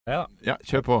Ja, Ja,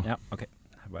 kjør på. ja, ok.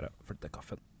 Jeg bare flytter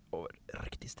kaffen over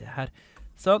riktig sted her.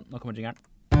 Sånn, nå kommer jingeren.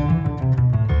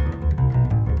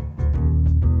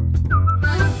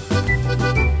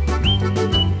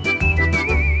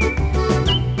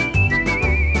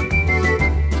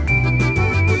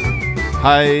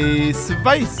 Hei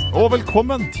sveis, og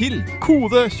velkommen til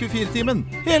Kode 24-timen,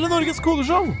 hele Norges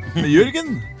kodeshow, med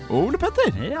Jørgen og Ole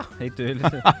Petter. Ja, gikk du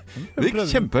litt... Det gikk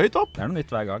kjempehøyt opp. Det er noe nytt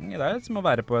hver gang. Det er som å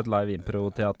være på et live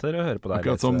impro-teater og høre på deg.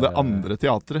 Akkurat som det andre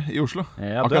teatret i Oslo.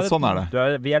 Ja, Akkurat sånn er det.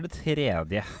 Vi er det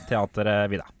tredje teateret,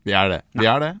 vi da. Vi er det. Nei, Vi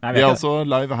vi er ikke altså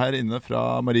live her inne fra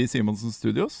Marie Simonsen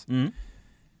Studios.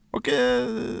 Og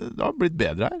det har blitt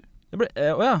bedre her.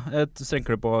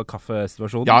 Strenker du på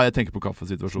kaffesituasjonen? Ja, jeg tenker på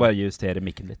kaffesituasjonen. Bare justere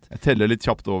mikken litt. Jeg teller litt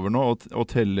kjapt over nå, og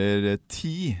teller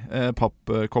 10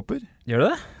 pappkopper. Gjør du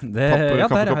det? Ja,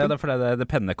 der har jeg det, for det er det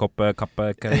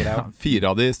pennekopp-kappe-greia. Ja,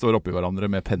 4 av de står oppi hverandre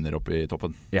med penner oppi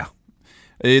toppen. Ja.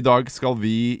 I dag skal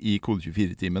vi i Kode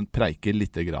 24-timen preike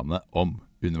litt grann om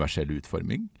universell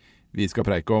utforming. Vi skal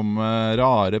preike om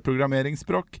rare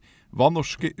programmeringsspråk. Hva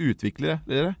norske utviklere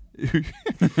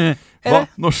Hva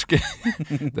norske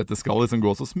Dette skal liksom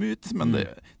gå så smooth, men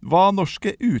hva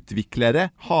norske utviklere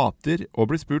hater å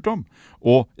bli spurt om.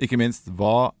 Og ikke minst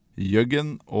hva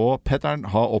Jørgen og Petteren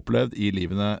har opplevd i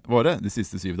livene våre de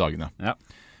siste 7 dagene. Ja.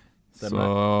 Så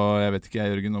jeg vet ikke,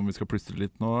 Jørgen, om vi skal plystre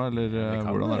litt nå, eller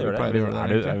hvordan er det vi pleier å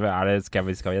gjøre det? Skal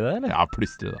vi det, eller? Ja,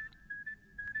 plystre da.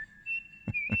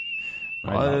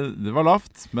 Det var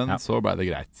lavt, men så ble det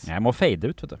greit. Jeg må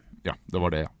fade ut, vet du. Ja, det var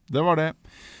det, ja. Det var det.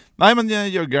 Nei, men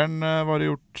Jørgen, hva har du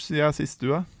gjort siden sist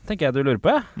du er? Tenker jeg du lurer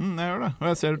på, ja. Jeg gjør det. Og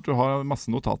jeg ser at du har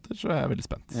masse notater, så jeg er veldig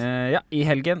spent. Ja, i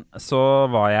helgen så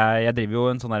var jeg driver jo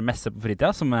en sånn der messe på fritida,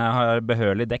 som jeg har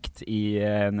behørig dekt i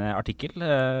en artikkel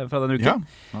fra denne uken.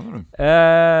 Ja, det er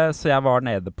du. Så jeg var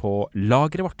nede på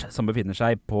lageret vårt, som befinner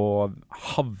seg på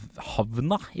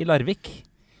havna i Larvik.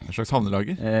 En slags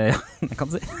havnelager? Ja, det kan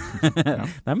du si. Ja.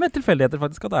 Det er med tilfeldigheter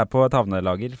faktisk at det er på et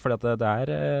havnelager, fordi at det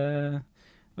er...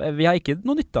 Vi har ikke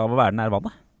noe nytte av å være nær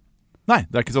vannet. Nei,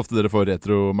 det er ikke så ofte dere får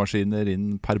retromaskiner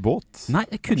inn per båt. Nei,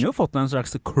 jeg kunne jo fått en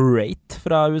slags crate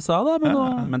fra USA da,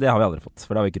 men det har vi aldri fått,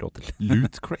 for det har vi ikke råd til.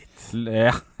 Loot crate.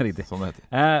 Ja, riktig. Sånn det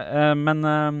heter. Men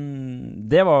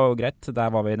det var jo greit.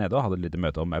 Der var vi nede og hadde et lite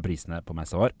møte om prisene på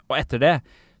messa vår. Og etter det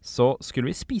så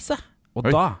skulle vi spise.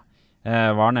 Og da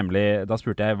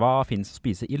spurte jeg, hva finnes å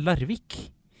spise i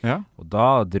Larvik? Ja. Og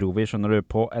da dro vi, skjønner du,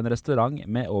 på en restaurant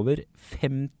med over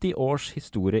 50 års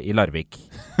historie i Larvik.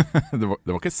 det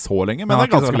var ikke så lenge, men det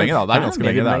er ganske lenge da. Det er ganske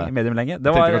lenge, det er det. Medium lenge. Jeg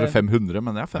tenkte kanskje 500,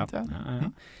 men ja, 50.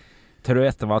 Ja. Tør du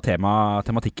gjette hva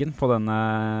tematikken på denne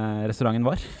restauranten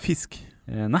var? Fisk.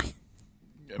 Nei.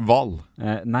 Hval.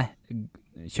 Nei.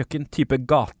 Kjøkken type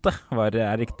gate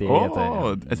er riktig.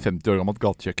 Et 50 år gammelt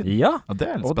gatekjøkken. Ja, det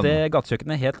er litt og spennende. det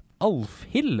gatekjøkkenet het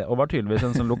Alfhild, og var tydeligvis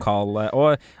en sånn lokal...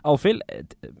 Og Alfhild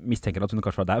mistenker at hun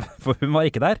kanskje var der, for hun var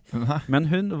ikke der. Nei. Men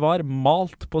hun var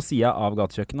malt på siden av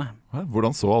gatekjøkkenet.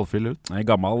 Hvordan så Alfhild ut?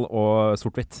 Gammel og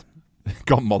sort-hvitt.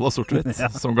 Gammel og sort-hvitt,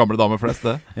 ja. Som gamle damer flest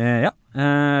det. Ja,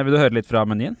 vil du høre litt fra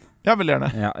menyen? Ja, veldig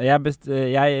gjerne. Ja,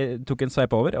 jeg tok en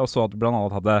sveip over, og så at blant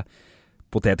annet hadde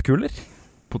potetkuler.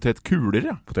 Potetkuler,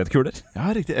 ja. Potetkuler. Ja,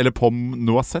 riktig. Eller pomme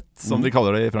noisette, som de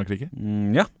kaller det i Frankrike.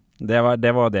 Ja, det var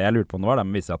det jeg lurte på om det var.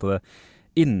 Men viste at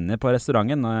inne på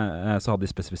restauranten så hadde de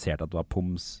spesifisert at det var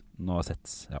pommes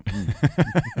noisettes. Ja.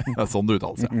 Det er sånn det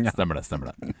uttales, ja. Stemmer det.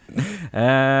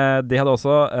 De hadde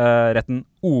også retten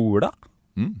Ola.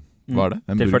 Hva er det?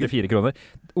 En til 44 kroner.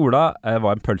 Ola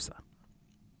var en pølse.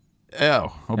 Ja,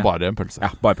 og bare en pølse.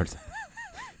 Ja, bare pølse.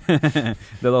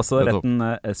 Det hadde også retten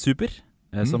Super.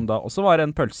 Som da også var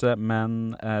en pølse,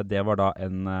 men det var da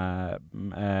en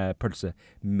pølse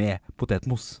med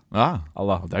potetmos. Ja,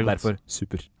 Allah, det er godt. derfor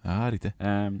super. Ja, riktig.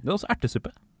 Det er også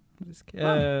ertesuppe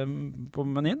på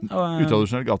menyen.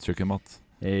 Utradisjonell gatekjøkkenmat.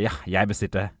 Ja, jeg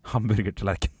bestilte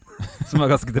hamburgertallerken, som var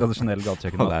ganske tradisjonell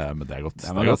gatekjøkkenmat. Ja, men det er godt.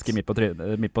 Den var ganske midt på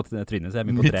trynet, så jeg er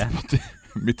midt på tre.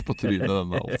 Midt på trynet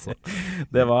denne, altså.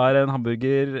 Det var en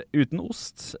hamburger uten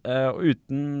ost, og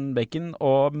uten bacon,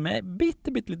 og med bitte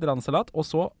litt salat. Og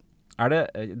så er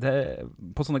det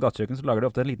på sånne gatekjøkken så lager de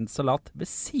ofte en liten salat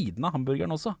ved siden av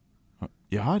hamburgeren også.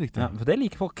 Ja, riktig. Ja, for det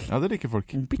liker folk. Ja, det liker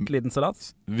folk. En bitte liten salat.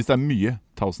 Hvis det er mye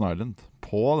Thousand Island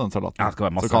på den salaten, ja, så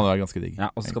kan det være ganske digg. Ja,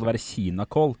 og så skal det være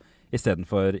kinakål i stedet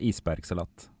for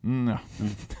isbergsalat. Ja.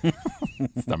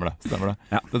 Stemmer det.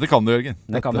 Ja. Dette kan du, Jørgen.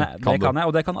 Det kan jeg,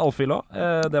 og det kan Alfhild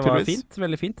også. Det var fint,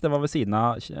 veldig fint. Det var ved siden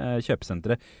av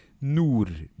kjøpesenteret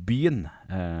Nordbyen,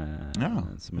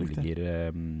 som ligger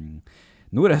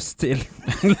Nordøst til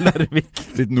Larvik.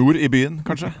 Litt nord i byen,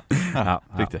 kanskje? Ja,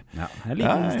 riktig. Ja. En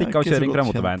liten stikk av kjøring fra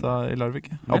motorveien. I Larvik.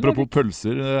 Apropos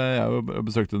pølser, jeg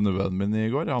besøkte nevøen min i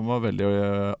går. Han var veldig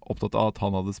opptatt av at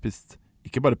han hadde spist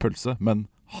ikke bare pølse, men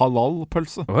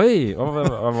halal-pølse. Oi,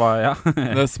 ja.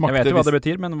 Jeg vet jo hva det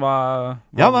betyr, men hva...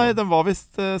 Ja, nei, den var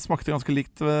visst smakte ganske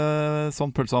likt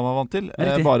sånn pølse han var vant til.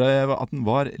 Bare at den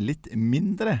var litt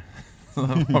mindre.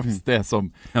 Det var visst det som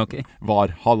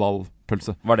var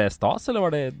halal-pølse. Var det stas, eller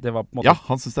var det var på en måte... Ja,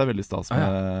 han synes det er veldig stas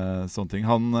med sånne ting.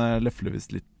 Han løfler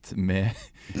visst litt med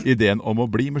ideen om å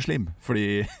bli muslim,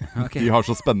 fordi de har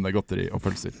så spennende godteri og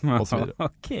pølser, og så videre.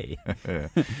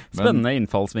 Spennende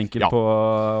innfallsvinkel på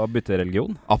å bytte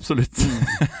religion. Absolutt.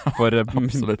 For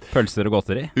pølser og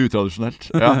godteri. Utradisjonelt.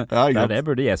 Det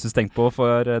burde Jesus tenkt på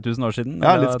for 1000 år siden.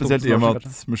 Ja, litt spesielt i og med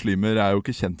at muslimer er jo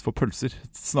ikke kjent for pølser.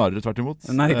 Snarere tvert imot,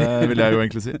 vil jeg jo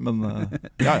egentlig si. Men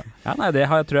nei, det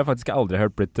tror jeg faktisk jeg aldri har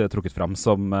hørt blitt trukket fram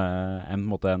som en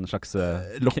slags...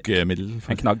 lokkemiddel.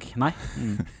 En knagg. Nei.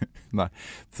 Nei,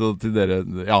 så til dere,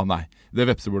 nei. Det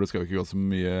vepsebordet skal vi ikke gå så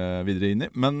mye videre inn i.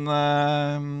 Men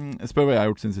spør hva jeg har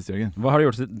gjort siden sist, Jørgen. Hva har du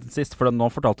gjort siden sist? For nå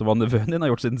fortalte du hva nevøen din har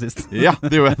gjort siden sist. Ja,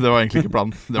 det var egentlig ikke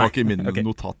planen. Det var ikke i mine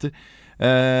notater.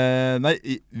 Nei,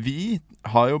 vi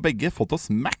har jo begge fått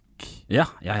oss Mac. Ja,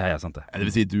 sant det. Det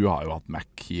vil si, du har jo hatt Mac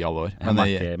i alle år.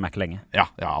 Mac lenge. Ja,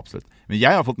 absolutt. Men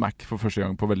jeg har fått Mac for første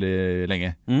gang på veldig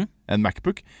lenge. En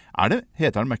MacBook.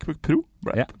 Heter den MacBook Pro?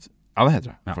 Ja, det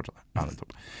heter det. Fortsatt.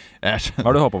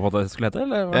 Har du håpet på at det skulle hete,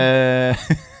 eller?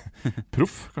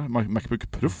 Proff. MacBook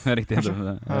Proff. Riktig.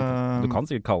 Du kan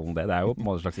sikkert kalle den det. Det er jo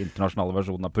en slags internasjonale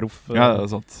versjon av Proff. Ja, det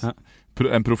er sant.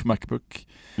 En Proff MacBook.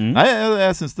 Nei,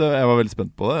 jeg synes jeg var veldig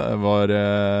spent på det.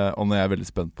 Og når jeg er veldig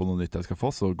spent på noe nytt jeg skal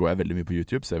få, så går jeg veldig mye på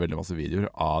YouTube, ser veldig masse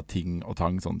videoer av ting og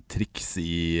tang, sånn triks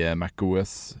i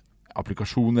MacOS,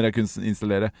 applikasjoner jeg kunne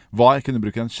installere, hva jeg kunne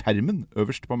bruke den skjermen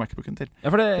øverst på MacBooken til.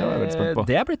 Ja, for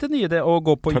det er blitt en ny idé å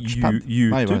gå på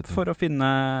YouTube for å finne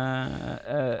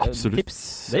tips.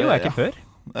 Det gjorde jeg ikke før.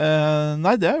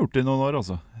 Nei, det har jeg gjort i noen år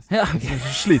også.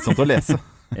 Slitsomt å lese.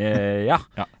 Det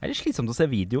er litt slitsomt å se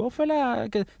video, føler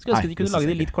jeg. Skulle ønske de kunne lage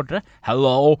det litt kortere.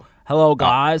 Hello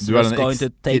guys, just going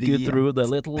to take you through the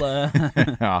little...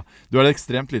 Ja, du har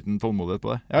ekstremt liten tålmodighet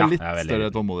på det. Jeg har litt større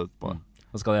tålmodighet på det.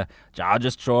 Så skal jeg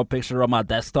just show a picture of my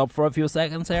desktop for a few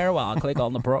seconds here while I click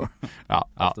on the pro.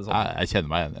 Jeg kjenner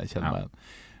meg igjen.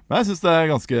 Men jeg synes det er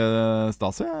ganske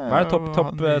stas. Hva er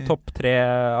topp 3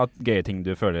 av gøye ting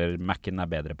du føler Mac'en er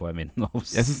bedre på enn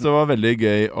Windows? Jeg synes det var veldig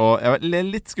gøy, og jeg var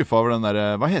litt skuffet over den der,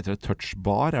 hva heter det,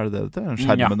 touchbar, er det det?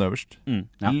 Skjermen øverst.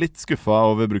 Litt skuffet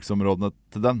over bruksområdene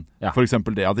til den. For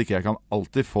eksempel det at ikke jeg kan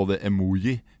alltid få det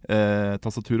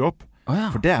emoji-tastaturet opp.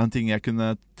 For det er jo en ting jeg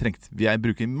kunne trengt. Jeg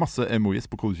bruker masse emojis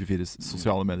på Kode24s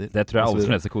sosiale medier. Det tror jeg alle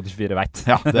som leser Kode24 vet.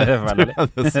 Ja, det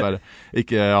dessverre.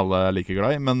 Ikke alle er like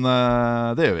glad i, men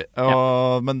det gjør vi.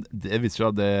 Men det viser seg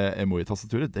at det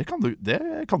emoji-tastaturet, det kan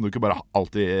du ikke bare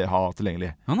alltid ha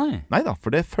tilgjengelig. Nei da, for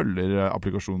det følger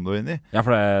applikasjonen du er inne i. Ja,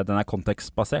 for den er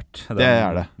kontekstbasert. Det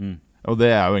er det. Og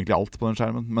det er jo egentlig alt på den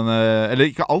skjermen, eller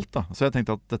ikke alt da. Så jeg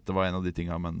tenkte at dette var en av de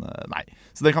tingene, men nei.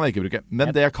 Så det kan jeg ikke bruke.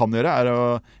 Men det jeg kan gjøre er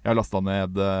jeg har lastet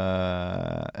ned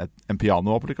en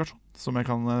piano-applikasjon som jeg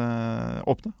kan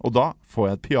åpne. Og da får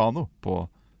jeg et piano på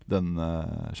den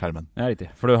skjermen. Ja,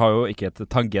 riktig. For du har jo ikke et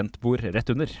tangentbord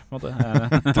rett under, på en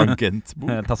måte.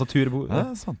 Tangentbord? Tastaturbord. Ja,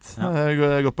 sant. Ja. Det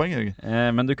er godt poeng, Jørgen.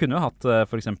 Men du kunne jo hatt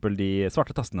for eksempel de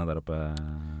svarte tastene der oppe.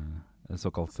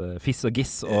 Såkalt fiss og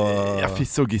giss og... Ja,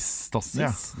 fiss og giss-tasten, ja.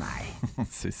 Nei.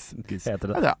 Giss.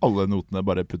 Heter det? Det er alle notene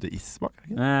bare putte is bak,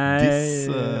 ikke?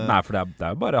 Nei, for det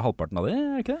er jo bare halvparten av det,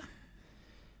 er ikke det?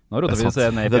 Nå roter vi oss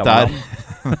ned i pianoen.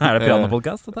 Er det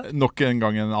pianopodcast, dette? Nok en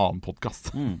gang en annen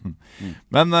podcast.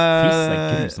 Men... Fiss er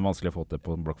ikke så vanskelig å få til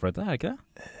på en blokkfløyte, er det ikke det?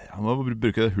 Ja, man må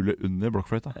bruke det hullet under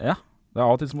blokkfløyta. Ja. Det er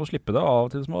av og til som å slippe det, og av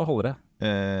og til som å holde det.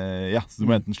 Ja, så du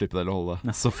må enten slippe det eller holde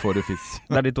det. Så får du fiss.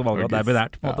 Det er de to valgene, det er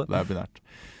binært på en måte. Ja, det er binært.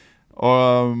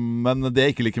 Men det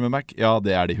jeg ikke liker med Mac, ja,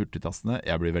 det er de hurtigtastene.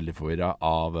 Jeg blir veldig forvirret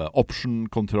av option,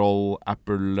 control,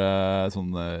 Apple,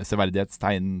 sånn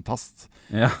severdighetstegn-tast,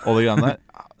 og det greiene der.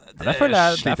 Der føler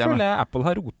jeg Apple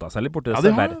har rotet seg litt borti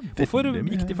det. Hvorfor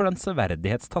gikk de for den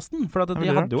severdighetstasten? For de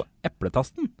hadde jo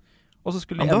epletasten. Og så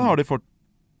skulle den har de fortsatt.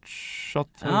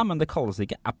 Ja, men det kalles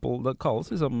ikke Apple. Det kalles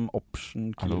liksom option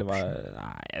key. Nei,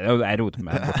 jeg roter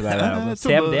meg borti der.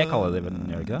 CMD kaller de vel,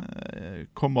 gjør det ikke det?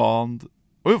 Command.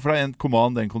 For det er en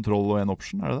command, en kontroll og en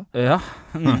option, er det det? Ja.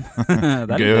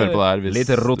 Det er gøy å høre på det her hvis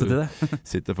litt rotete det.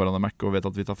 Sitter foran en Mac og vet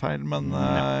at vi tar feil, men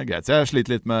greit. Så jeg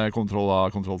sliter litt med kontroll A,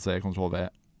 kontroll C, kontroll V.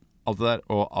 alt det der,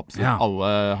 og absolutt alle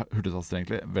hurtigtaster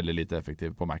egentlig, veldig lite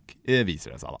effektive på Mac, viser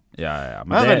det seg da.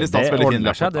 Men det veldig stas, veldig fin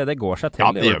ordner seg, det går seg til. Ja,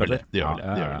 det gjør vel det.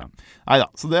 Neida,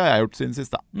 så det har jeg gjort siden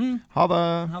sist da. Ha det.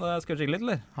 Skal vi skikke litt,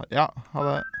 eller? Ja, ha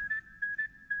det.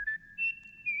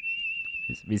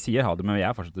 Vi sier ha det, men vi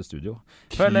fortsatt i studio.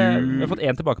 Vi har fått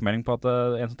en tilbakemelding på at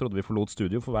en som trodde vi forlot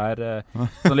studio for hver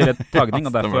sånn lille tagning,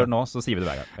 og derfor nå så sier vi det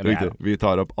hver gang. Riktig. Vi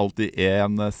tar opp alltid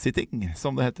en sitting,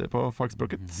 som det heter på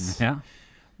fagspråket. Ja.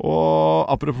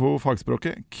 Og apropos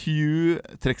fagspråket,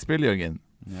 Q-trekkspill, Jørgen.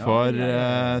 For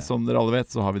som dere alle vet,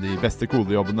 så har vi de beste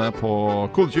kodejobbene på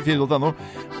kode24.no,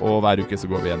 og hver uke så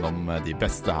går vi gjennom de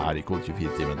beste her i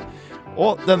Kode24-timen.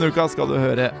 Og denne uka skal du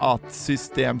høre at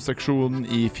systemseksjonen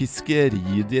i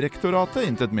Fiskeridirektoratet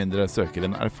intet mindre søker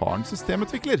en erfaren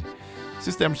systemutvikler.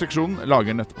 Systemseksjonen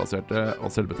lager nettbaserte og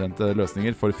selvbetjente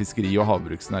løsninger for fiskeri- og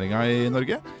havbruksnæringa i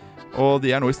Norge. Og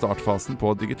de nå i startfasen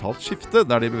på et digitalt skifte,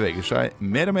 der de beveger seg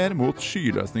mer og mer mot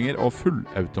skyløsninger og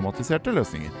fullautomatiserte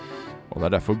løsninger. Og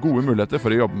det derfor gode muligheter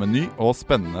for å jobbe med ny og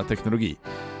spennende teknologi.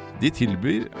 De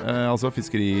tilbyr, altså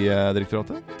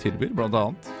Fiskeridirektoratet, tilbyr blant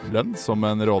annet lønn som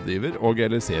en rådgiver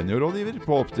eller seniorrådgiver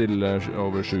på opp til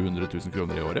over 700 000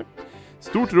 kroner i året.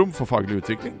 Stort rom for faglig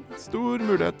utvikling, stor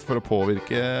mulighet for å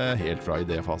påvirke helt fra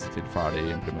idéfase til ferdig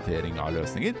implementering av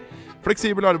løsninger,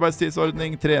 fleksibel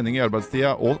arbeidstidsordning, trening i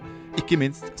arbeidstida og ikke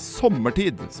minst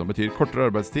sommertid, som betyr kortere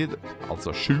arbeidstid, altså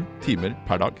 7 timer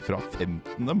per dag fra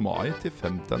 15. mai til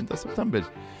 15. september.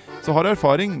 Så har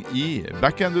erfaring i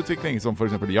backend-utvikling som for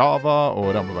eksempel Java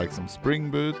og rammeverk som Spring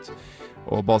Boot,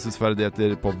 og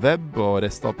basisferdigheter på web og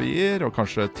REST-API-er, og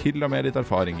kanskje til og med litt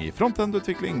erfaring i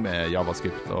frontend-utvikling med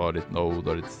JavaScript og litt Node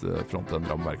og litt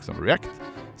frontend-rammeverk som React,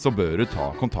 så bør du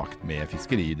ta kontakt med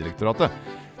Fiskeridirektoratet.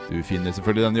 Du finner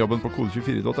selvfølgelig denne jobben på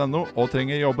kode24.no, og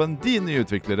trenger jobben dine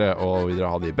utviklere, og vil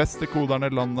dere ha de beste koderne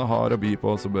landet har å by på,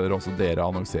 så bør også dere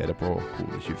annonsere på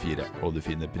kode24, og du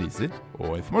finner priser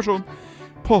og informasjon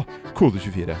på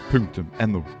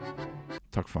kode24.no.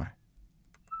 Takk for meg.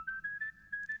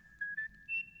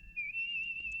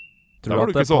 Da var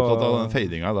du ikke så opptatt av den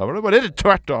fadinga, da var det bare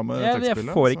tvert av med tekstspillet.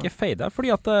 Jeg får ikke fade, fordi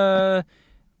at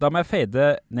da må jeg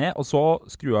fade ned, og så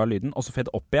skru av lyden, og så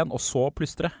fade opp igjen, og så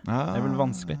plystre. Det vel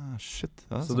vanskelig. Shit,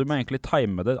 så du må egentlig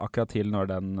time det akkurat til når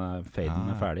den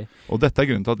faden ferdig. Og dette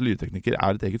grunnen til at lydtekniker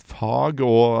et eget fag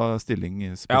og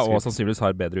stilling spesielt. Ja, og sannsynligvis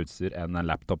har bedre utstyr enn en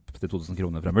laptop til 2000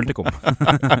 kroner fra Multicom.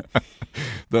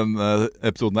 Den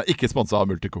episoden ikke sponset av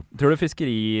Multicom. Tror du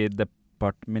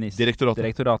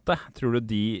Fiskeridirektoratet, tror du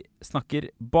de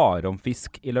snakker bare om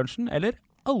fisk i lunsjen, eller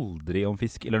aldri om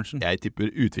fisk i lunsjen? Jeg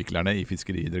tipper utviklerne i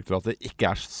Fiskeridirektoratet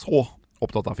ikke så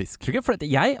opptatt av fisk. For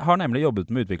jeg har nemlig jobbet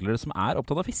med utviklere som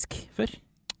opptatt av fisk før.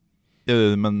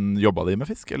 Men jobbet de med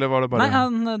fisk, eller var det bare... Nei,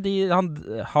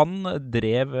 han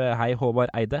drev Hei Håvard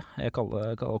Eide, jeg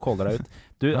kaller deg ut.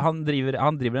 Han driver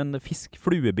en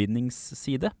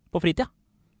fisk-fluebindingsside på fritida.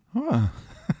 Ja.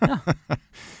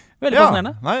 Veldig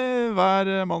fascinerende. Nei,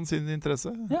 hver mann sin interesse.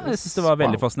 Ja, jeg synes det var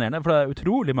veldig fascinerende, for det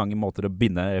utrolig mange måter å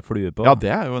binde flue på. Ja, det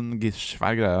jo en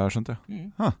svær greie, skjønte jeg.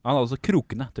 Han hadde også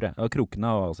krokene, tror jeg. Og krokene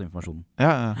og også informasjonen.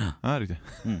 Ja, riktig.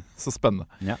 Så spennende.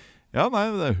 Ja, nei,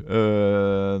 det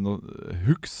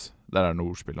hooks. Der det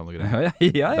noe ordspill og noe greier.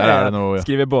 Ja.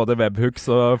 Skriver både webhooks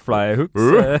og flyhooks.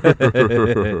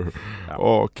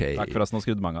 Ok. Takk for oss, nå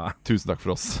skrudde mange av. Tusen takk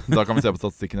for oss. Da kan vi se på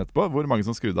statistikken etterpå hvor mange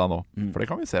som skrudde av nå. For det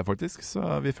kan vi se faktisk,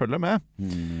 så vi følger med.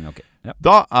 Okay. Ja.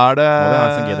 Da det... Må vi ha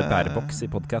en sånn GDPR-boks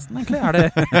i podcasten, egentlig?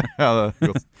 Ja, det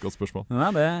godt spørsmål.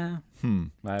 Nei,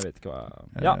 Nei, jeg vet ikke hva...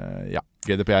 Ja,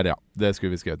 GDPR, ja. Det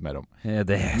skulle vi skrevet mer om.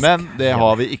 Men det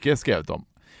har vi ikke skrevet om.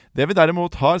 Det vi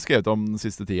derimot har skrevet om den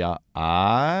siste tida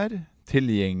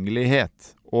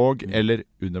tilgjengelighet og eller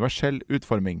universell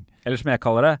utforming. Eller som jeg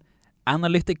kaller det,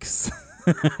 analytics.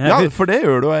 Ja, for det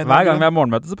gjør du. Hver gang vi har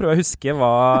morgenmøte så prøver jeg å huske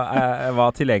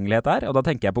hva tilgjengelighet og da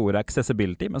tenker jeg på ordet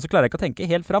accessibility, men så klarer jeg ikke å tenke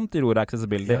helt frem til ordet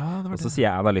accessibility, og så sier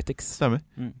jeg analytics. Stemmer.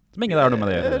 Som ingen har noe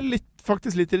med det å gjøre.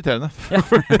 Faktisk litt irriterende.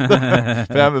 For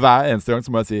hver eneste gang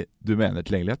så må jeg si, du mener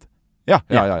tilgjengelighet? Ja.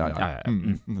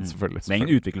 Selvfølgelig. Det er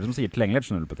ingen utvikler som sier tilgjengelighet,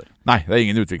 skjønner du, Petter? Nei, det er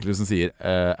ingen utvikler som sier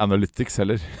analytics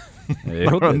heller.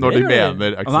 Når de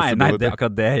mener accessibility. Nei,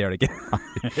 akkurat det gjør det ikke.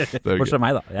 Bortsett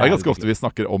meg da. Det ganske ofte vi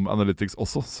snakker om analytics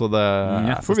også, så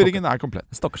forvirringen komplett.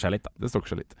 Det stokker seg litt da.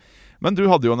 Men du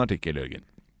hadde jo en artikkel, Jørgen.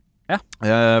 Ja.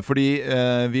 Fordi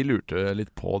vi lurte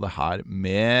litt på det her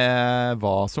med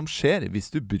hva som skjer hvis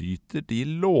du bryter de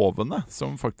lovene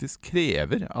som faktisk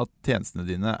krever at tjenestene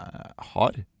dine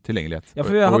har tilgjengelighet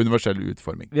og universell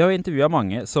utforming. Vi har jo intervjuet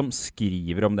mange som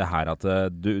skriver om det her, at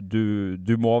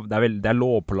du må, det er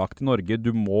lovpålagt i Norge, du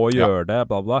må gjøre det,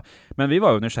 bla bla. Men vi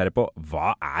var jo nysgjerrige på,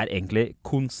 hva er egentlig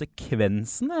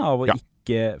konsekvensene av å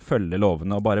ikke følge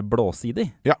lovene og bare blåse i de?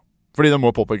 Ja, fordi det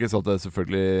må påpekes at det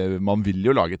selvfølgelig, man vil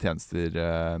jo lage tjenester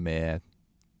med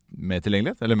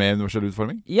tilgjengelighet, eller med universell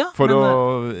utforming, for å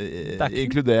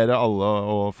inkludere alle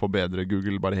og få bedre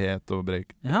Google-barhet og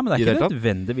brek. Ja, men det er ikke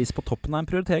nødvendigvis på toppen av en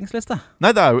prioriteringsliste.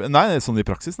 Nei, det er sånn i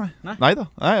praksis, nei. Nei da,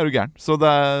 er du gæren. Så det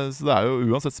er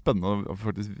jo uansett spennende å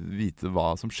faktisk vite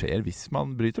hva som skjer hvis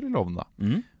man bryter de lovene da.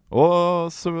 Og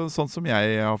sånn som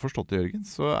jeg har forstått det, Jørgen,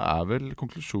 så er vel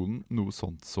konklusjonen noe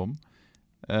sånt som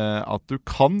at du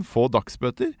kan få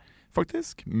dagsbøter,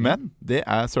 faktisk, men det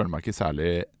er søren meg ikke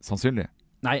særlig sannsynlig.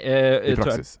 Nei,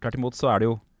 tvert imot så er det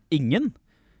jo ingen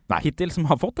hittil som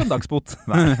har fått en dagsbot.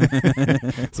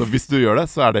 Så hvis du gjør det,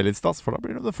 så er det litt stas, for da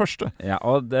blir det det første. Ja,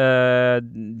 og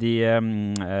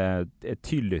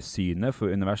tilsynet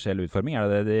for universell utforming, er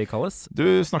det de kalles? Du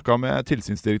snakket med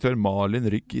tilsynsdirektør Malin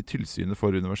Rygg i tilsynet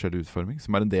for universell utforming,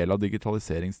 som er en del av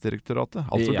digitaliseringsdirektoratet,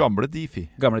 altså gamle DIFI.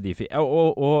 Gamle DIFI,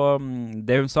 og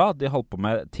det hun sa, de holdt på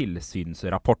med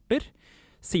tilsynsrapporter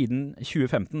siden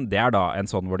 2015. Det er da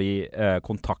en sånn hvor de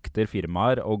kontakter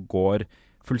firmaer og går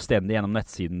fullstendig gjennom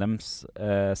nettsiden deres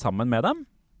sammen med dem.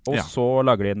 Og så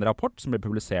lager de en rapport som blir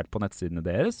publisert på nettsidene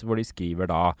deres, hvor de skriver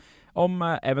da om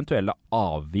eventuelle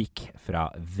avvik fra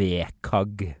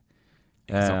VKG.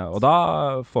 Og da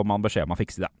får man beskjed om å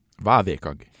fikse det. Hva er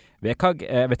VKG? VKG,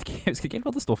 jeg husker ikke helt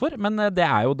hva det står for, men det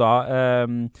er jo da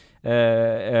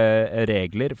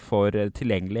regler for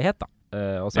tilgjengelighet da.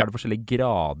 Og så er det forskjellige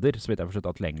grader, så vidt jeg har forstått,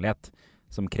 av tilgjengelighet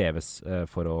som kreves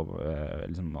for å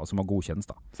som må godkjennes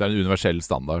da. Så det er en universell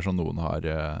standard som noen har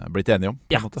blitt enige om?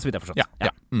 Ja, så vidt jeg har forstått.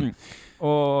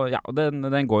 Og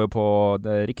den går jo på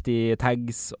riktige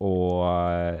tags og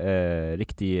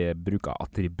riktig bruk av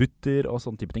attributter og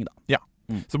sånne type ting da. Ja.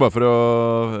 Så bare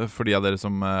for de av dere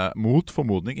som mot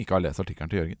formodning ikke har lest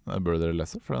artikkelen til Jørgen, det burde dere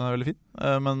lese, for den er veldig fin.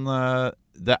 Men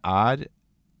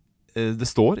det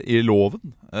står i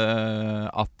loven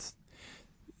at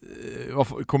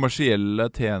kommersielle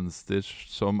tjenester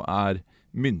som er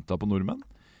mynta på nordmenn,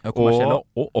 kommersielle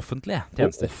og offentlige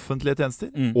tjenester.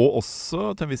 Og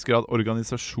også til en viss grad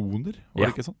organisasjoner, var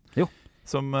det ikke sånn? Jo.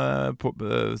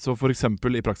 Så for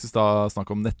eksempel i praksis da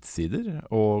snakk om nettsider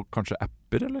og kanskje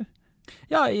apper, eller?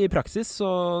 Ja, i praksis så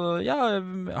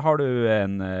har du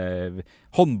en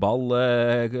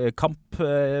håndballkamp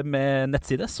med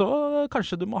nettside, så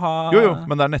kanskje du må ha... Jo,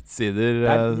 men det er nettsider...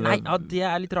 det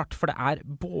er litt rart, for det er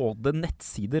både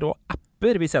nettsider og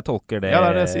apper, hvis jeg tolker det,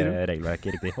 regelverket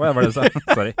riktig. Hva var det du sa?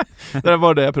 Sorry. Det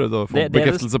var det jeg prøvde å få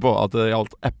bekreftelse på, at det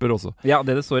gjaldt apper også. Ja,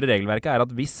 det står i regelverket er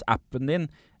at hvis appen din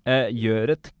gjør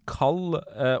et kall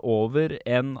over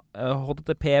en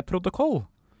HTTP-protokoll,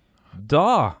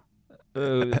 da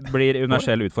blir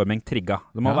universell utforming trigga.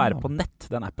 Det må være på nett,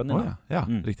 den appen din.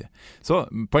 Riktig. Så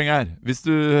poenget er, hvis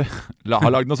du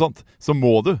har lagd noe sånt, så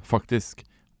må du faktisk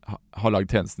ha lagd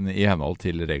tjenesten i henhold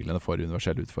til reglene for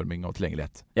universell utforming og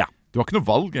tilgjengelighet. Ja. Du har ikke noe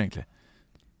valg, egentlig.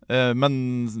 Men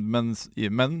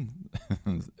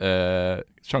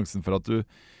sjansen for at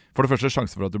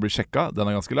sjansen for at du blir sjekka, den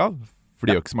er ganske lav,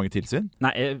 for de gjør ikke så mange tilsyn.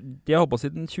 Nei, de har holdt på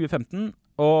siden 2015,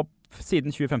 og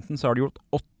siden 2015 så har de gjort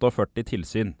 48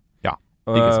 tilsyn.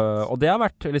 Og det har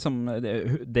vært liksom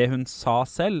det hun sa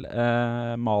selv,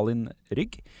 Malin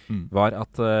Rygg, var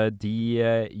at de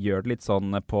gjør det litt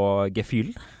sånn på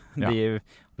gefühl.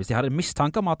 Hvis de har en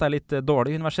mistanke om at det er litt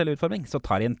dårlig universell utforming, så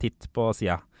tar de en titt på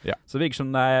siden. Så det virker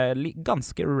som det er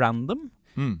ganske random.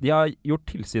 De har gjort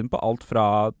tilsyn på alt fra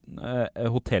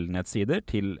hotellnettsider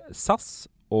til SAS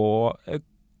og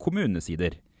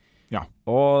kommunesider. Ja.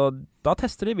 Og da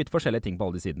tester de vidt forskjellige ting på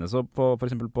alle de sidene. Så for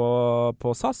eksempel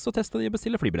på SAS så tester de å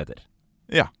bestille flybilletter.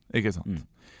 Ja, ikke sant.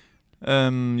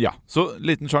 Så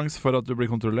liten sjanse for at du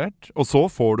blir kontrollert. Og så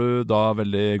får du da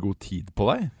veldig god tid på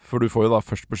deg. For du får jo da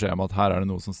først beskjed om at her er det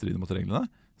noe som strider mot reglene.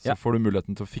 Så får du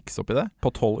muligheten til å fikse opp i det.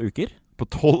 På 12 uker? På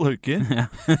 12 uker.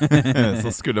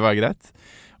 Så skulle det være greit.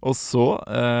 Og så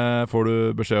får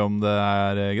du beskjed om det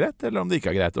er greit, eller om det ikke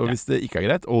er greit. Og hvis det ikke er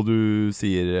greit, og du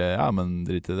sier ja, men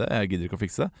drit i det, jeg gidder ikke å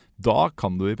fikse det, da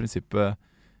kan du i prinsippet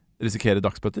risikere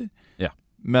dagsbøter. Ja.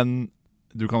 Men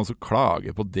du kan også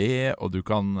klage på det, og du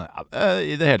kan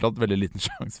i det hele tatt veldig liten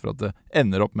sjanse for at det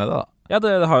ender opp med det. Da. Ja,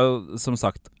 det har jo som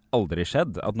sagt aldri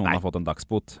skjedd at noen har fått en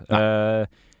dagsbot.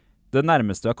 Det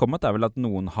nærmeste vi har kommet er vel at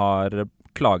noen har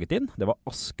klaget inn. Det var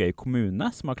Askøy kommune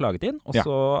som har klaget inn. Og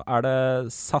så er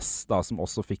det SAS da, som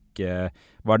også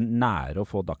var nære å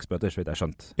få dagsbøter, så vidt jeg har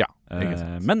skjønt. Ja,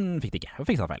 men fikk det ikke. Og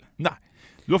fikk seg feil. Nei.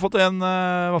 Du har fått i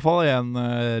hvert fall en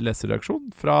lesereaksjon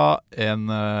fra en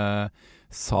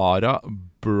Sara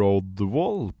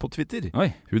Broadwall på Twitter.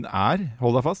 Oi. Hun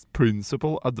hold deg fast,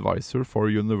 Principal Advisor for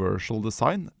Universal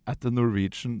Design at the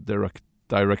Norwegian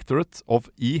Directorate of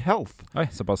E-Health. Oi,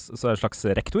 så en slags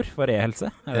rektor for e-helse?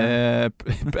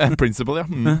 Principal, ja.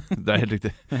 Det er helt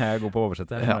riktig. Jeg er god på å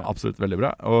oversette. Ja, absolutt, veldig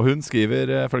bra. Og hun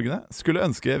skriver følgende: skulle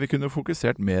ønske vi kunne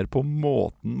fokusert mer på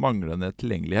måten manglende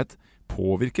tilgjengelighet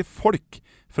påvirker folk,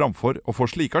 framfor å få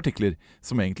slike artikler,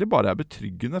 som egentlig bare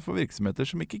betryggende for virksomheter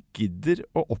som ikke gidder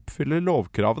å oppfylle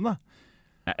lovkravene.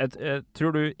 Jeg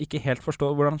tror du ikke helt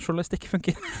forstår hvordan journalistikk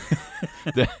funker.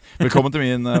 Velkommen til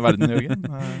min verden, Jørgen.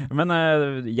 Men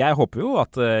jeg håper jo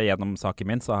at gjennom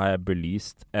saken min så har jeg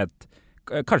belyst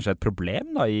kanskje et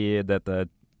problem da, i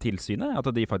dette tilsynet, at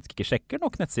de faktisk ikke sjekker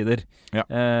nok nettsider. Ja.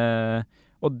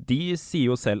 Og de sier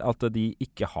jo selv at de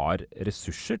ikke har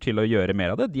ressurser til å gjøre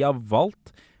mer av det. De har valgt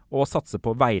å satse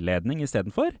på veiledning i stedet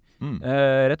for.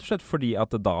 Rett og slett fordi at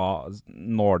da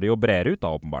når det jo bredere ut da,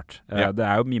 åpenbart. Det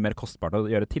er jo mye mer kostbart å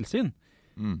gjøre tilsyn.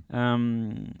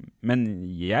 Men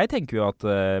jeg tenker jo at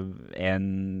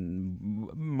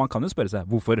man kan jo spørre seg,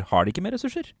 hvorfor har de ikke mer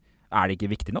ressurser? Er det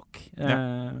ikke viktig nok?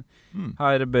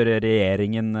 Her bør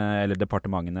regjeringen eller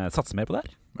departementene satse mer på det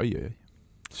her? Oi.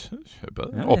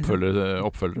 Oppfølger.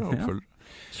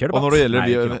 Kjør debatt. Og når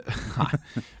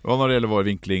det gjelder vår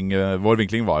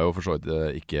vinkling var jo for så vidt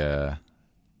ikke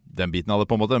den biten av det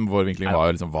på en måte. Vår vinkling var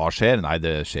jo liksom, hva skjer? Nei,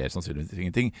 det skjer sannsynligvis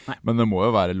ingenting. Nei. Men det må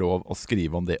jo være lov å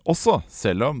skrive om det også,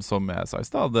 selv om, som jeg sa i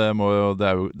stad, det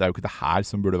er jo ikke det her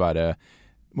som burde være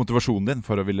motivasjonen din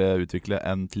for å ville utvikle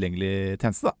en tilgjengelig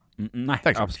tjeneste, da. Nei,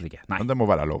 absolutt ikke. Nei. Men det må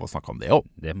være lov å snakke om det også.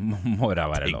 Det må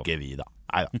da være lov. Tenker vi da.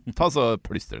 Neida, ta så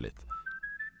plystre litt.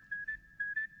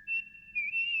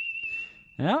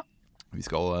 Ja. Vi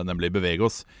skal nemlig bevege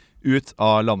oss ut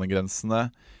av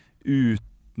landegrensene,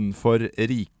 utenfor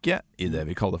riket, i det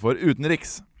vi kaller for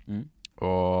utenriks.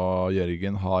 Og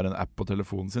Jørgen har en app på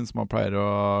telefonen sin som han pleier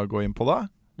å gå inn på da,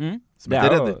 som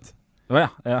heter Reddit. Ja,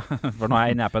 for nå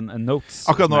er jeg inne i appen Notes.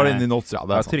 Akkurat nå er det inne i Notes, ja,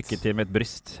 det er sant. Jeg har trykket til mitt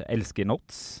bryst, elsker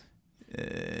Notes.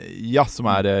 Ja, som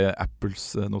er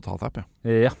Apples notat-app, ja.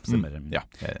 Ja, stemmer.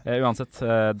 Uansett,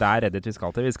 det er Reddit vi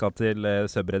skal til. Vi skal til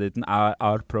subredditen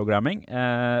Art Programming,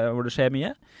 hvor det skjer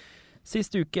mye.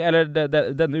 Sist uke, eller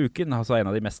denne uken, har så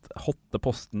en av de mest hotte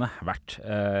postene vært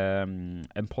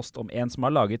en post om en som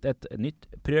har laget et nytt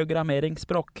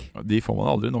programmeringsspråk. De får man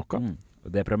aldri nok av.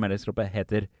 Det programmeringsspråket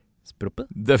heter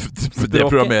Språket. Det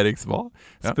programmerings-hva?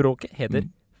 Ja. Språket heter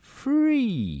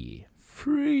Free.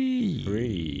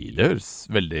 Det høres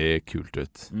veldig kult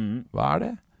ut. Hva er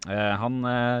det?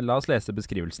 La oss lese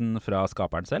beskrivelsen fra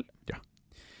skaperen selv. Ja.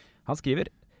 Han skriver: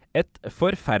 et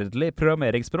forferdelig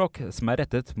programmeringsspråk som er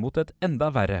rettet mot et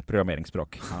enda verre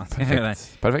programmeringsspråk.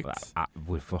 Perfekt.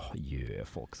 Hvorfor gjør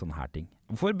folk sånne her ting?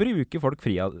 Hvorfor bruker folk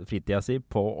fritida si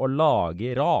på å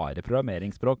lage rare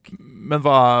programmeringsspråk? Men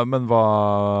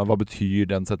hva betyr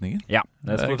den setningen? Ja,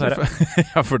 det skal vi høre.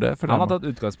 Ja, for det. Han har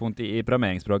tatt utgangspunkt i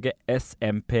programmeringsspråket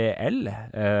SMPL,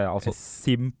 altså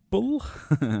Simple.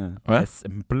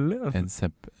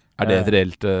 Er det et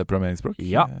reelt programmeringsspråk?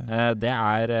 Ja, det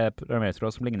er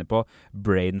programmeringsspråk som ligner på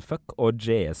Brainfuck og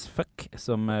JSfuck,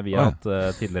 som vi har hatt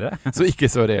tidligere. Så ikke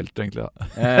så reelt, egentlig, da?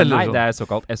 Nei, det er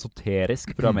såkalt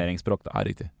esoterisk programmeringsspråk, da. Ja,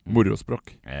 riktig.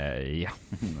 Morospråk. Ja,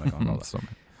 det kan man det.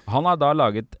 Han har da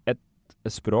laget et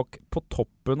språk på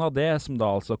toppen av det, som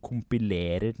da altså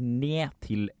kompilerer ned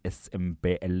til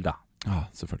SMPL, da. Ja,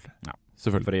 selvfølgelig. Ja,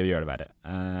 for å gjøre det verre.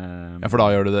 Ja, for da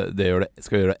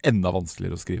skal gjøre det enda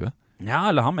vanskeligere å skrive? Ja,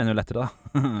 eller han mener jo lettere da.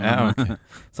 Ja, okay.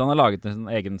 Så han har laget en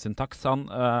egen syntaks.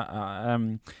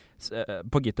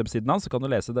 På GitHub-siden hans så kan du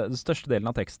lese den største delen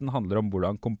av teksten handler om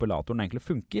hvordan kompilatoren egentlig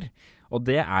funker. Og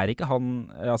det er ikke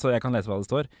jeg kan lese hva det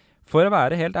står. For å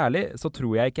være helt ærlig, så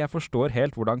tror jeg ikke jeg forstår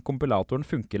helt hvordan kompilatoren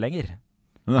funker lenger.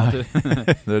 Nei, det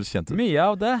høres kjent ut. Mye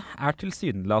av det er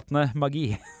tilsynelatende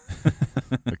magi.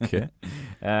 Ok.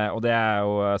 Og det er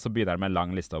jo, så begynner det med en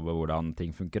lang liste over hvordan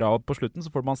ting funker. Og på slutten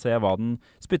så får man se hva den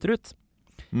spytter ut.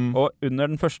 Og under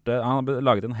den første, han har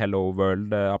laget en Hello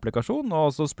World-applikasjon,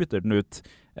 og så spytter den ut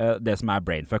det som er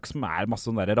Brainfuck, som er masse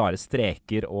sånne der rare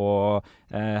streker og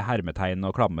hermetegn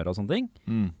og klammer og sånne ting.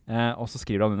 Og så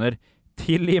skriver han under: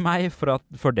 tilgi meg for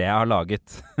det jeg har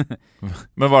laget.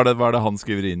 Men hva er det han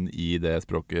skriver inn i det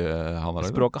språket han har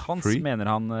laget? Språket hans mener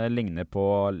han ligner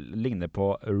på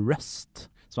Rust,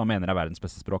 som han mener er verdens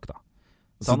beste språk, da.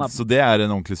 Så det er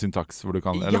en ordentlig syntaks hvor du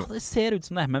kan Ja, det ser ut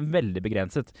som det, men veldig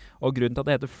begrenset. Og grunnen til at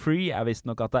det heter free er visst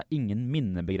nok at det er ingen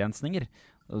minnebegrensninger.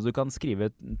 Altså, du kan skrive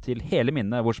til hele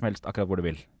minnet hvor som helst, akkurat hvor du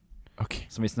vil. Okay.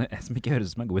 Som ikke høres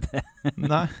ut som en god idé.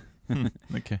 Nei.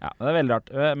 Okay. Ja, det er veldig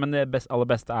rart. Men det aller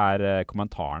beste er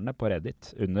kommentarene på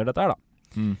Reddit under dette her, da.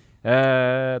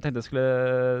 Jeg tenkte jeg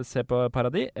skulle se på et par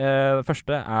av de. Det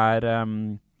første er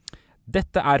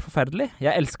dette er forferdelig.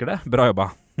 Jeg elsker det. Bra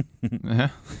jobba.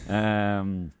 Så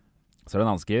er det en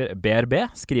annen skriver. BRB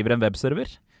skriver en webserver.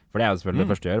 For det er jo selvfølgelig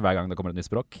det første jeg gjør hver gang det kommer et nytt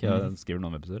språk. Jeg skriver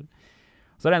noen webserver.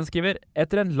 Så er det en skriver,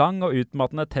 etter en lang og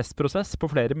utmattende testprosess på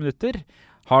flere minutter,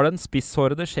 har den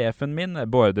spisshårede sjefen min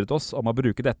beordret oss om å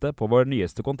bruke dette på vår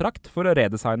nyeste kontrakt for å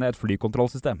redesigne et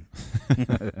flykontrollsystem.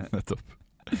 Nettopp.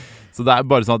 Så det er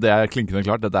bare sånn at det er klinkende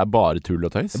klart, dette er bare tull og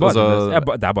tøys? Det er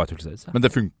bare tull og tøys, ja. Men det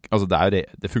funker,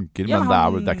 ja, men det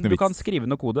er ikke noe vits. Du kan skrive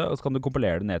noe kode, og så kan du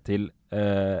kompilere det ned til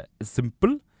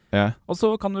simple, og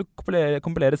så kan du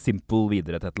kompilere simple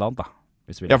videre til et eller annet, da.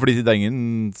 Ja, fordi det er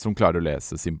ingen som klarer å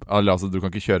lese simple. Altså, du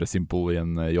kan ikke kjøre simple i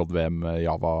en JVM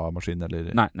Java-maskin, eller?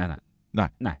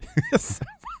 Nei. Yes.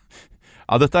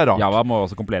 Ja, dette er rart. Java må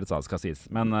også kompileres, skal sies.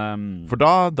 Men for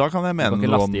da kan jeg mene noe. Du kan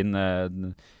ikke laste inn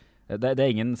det er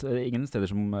ingen steder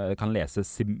som kan lese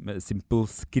simple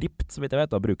script, så vidt jeg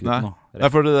vet. Da bruker du ikke noe. Nei,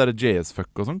 for det der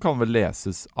JS-fuck og sånn kan vel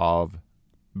leses av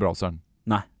browseren?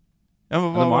 Nei. Ja,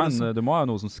 du må ha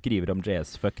noe som skriver om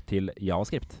JS-fuck til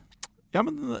JavaScript. Ja,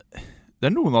 men det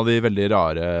er noen av de veldig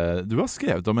rare. Du har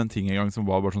skrevet om en ting en gang som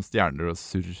var bare sånn stjerner og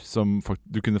surr, som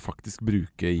du kunne faktisk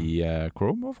bruke i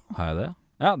Chrome. Har jeg det?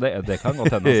 Ja, det kan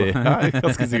godt hende. Altså. Ja, jeg er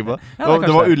ganske sikker på det.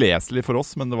 Det var uleselig for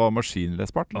oss, men det var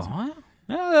maskinlesbart. Liksom.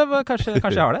 Kanskje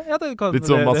jeg har det. Ja, litt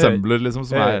som assembler, liksom,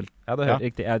 som er helt...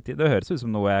 Ja, det høres ut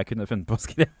som noe jeg kunne funnet på å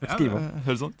skrive om. Ja,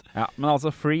 høres sånn. Ja, men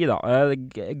altså free, da.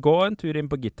 Gå en tur inn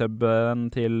på GitHub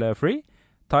til free.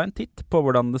 Ta en titt på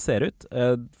hvordan det ser ut,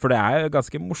 for det er jo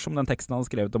ganske morsom den teksten han har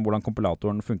skrevet om hvordan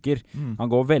kompilatoren funker.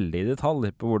 Han går veldig i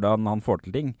detalj på hvordan han får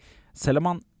til ting. Selv om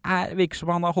han virker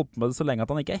som han har holdt på med det så lenge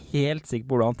at han ikke er helt sikker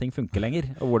på hvordan ting funker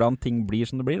lenger, og hvordan ting blir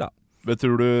som det blir da. Men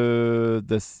tror du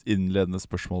det innledende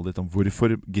spørsmålet ditt om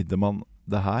hvorfor gidder man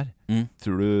det her?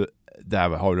 Tror du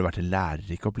har det vært en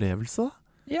lærerik opplevelse da?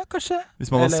 Ja, kanskje. Hvis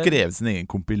man har skrevet sin egen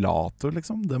kompilator,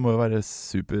 liksom. Det må jo være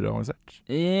superavansert.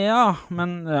 Ja,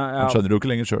 men... Man skjønner jo ikke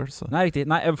lenger selv, så. Nei, riktig.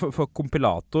 Nei, for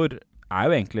kompilator er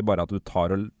jo egentlig bare at du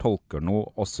tar og tolker noe,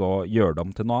 og så gjør det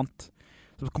om til noe annet.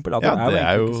 Så kompilator er jo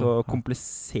egentlig ikke så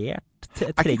komplisert.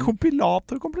 Er ikke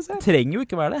kompilator komplisert? Trenger jo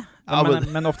ikke være det. Ja,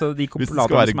 men ofte de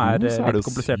kompilatorene som er litt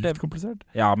kompliserte... komplisert.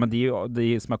 Ja, men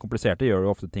de som er kompliserte gjør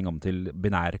jo ofte ting om til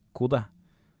binærkode.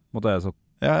 Men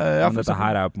dette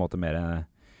her er jo på en måte mer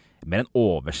en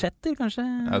oversetter, kanskje?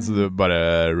 Ja, så du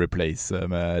bare replace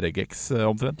med regex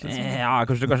omtrent? Liksom. Ja,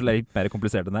 kanskje litt mer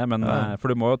komplisert enn det, men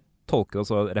for du må jo tolke og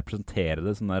så representere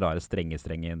det sånne rare strenge,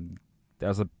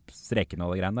 altså strekene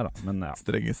og det greiene der da. Men, ja.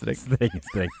 Strenge.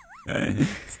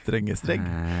 Strenge.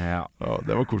 Ja.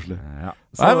 Det var koselig. Ja.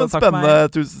 Nei, men spennende.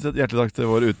 Tusen hjertelig takk til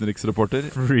vår utenriksreporter.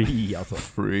 Free, altså.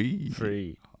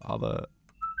 Free. Ja, det...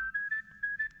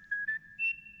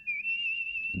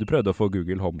 Du prøvde å få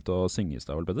Google Home til å synge i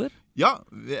stad, Petter? Ja,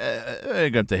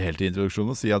 jeg glemte helt i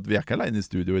introduksjonen å si at vi er ikke alene i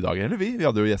studio i dag, eller vi. Vi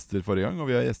hadde jo gjester forrige gang, og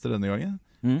vi har gjester denne gangen.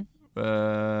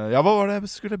 Ja, hva var det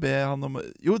jeg skulle be han om?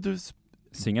 Jo, du...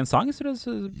 Syng en sang, så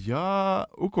du... Ja,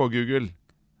 ok Google.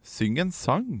 Syng en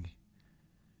sang.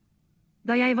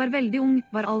 Da jeg var veldig ung,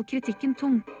 var all kritikken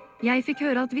tung. Jeg fikk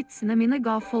høre at vitsene mine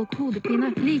ga folk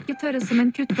hodepine, like tørre som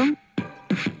en kruttbong.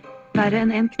 Verre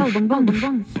enn en knallbong.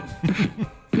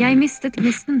 Jeg mistet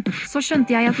gnisten, så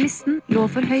skjønte jeg at listen lå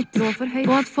for høyt,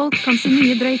 og at folk kan si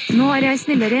mye drøyt. Nå er jeg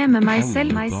snillere med meg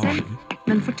selv,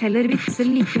 men forteller vitser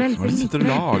likevel.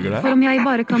 For om jeg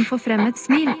bare kan få frem et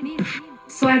smil,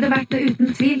 så er det verdt det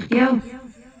uten tvil, yo.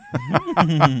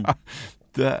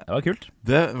 Det var kult.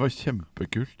 Det var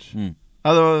kjempekult.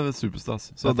 Ja, det var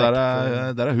superstas. Så der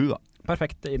er hun da.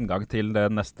 Perfekt inngang til det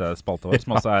neste spalte vår,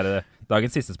 som også er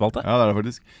dagens siste spalte. Ja, det er det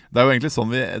faktisk. Det er jo egentlig sånn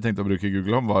vi tenkte å bruke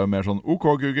Google om, var jo mer sånn, ok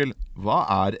Google, hva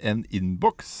er en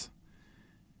inbox?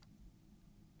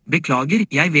 Beklager,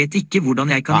 jeg vet ikke hvordan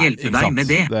jeg kan hjelpe deg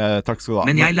med det. Takk skal du ha.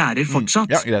 Men jeg lærer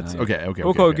fortsatt. Ja, greit. Ok.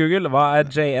 Ok, Google, hva er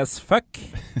JS-fuck?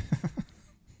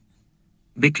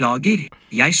 Beklager,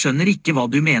 jeg skjønner ikke hva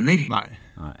du mener. Nei,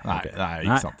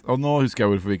 ikke sant. Og nå husker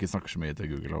jeg hvorfor vi ikke snakker så mye til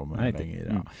Google om lenger.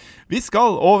 Ja. Vi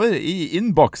skal over i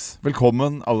Inbox.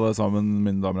 Velkommen alle sammen,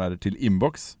 mine damer og herrer, til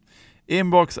Inbox.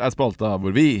 Inbox er spalta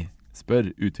hvor vi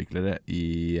spør utviklere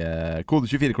i Kode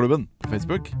 24-klubben på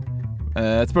Facebook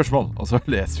et spørsmål, og så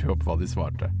leser vi opp hva de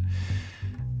svarte.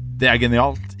 Det er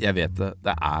genialt, jeg vet det.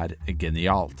 Det er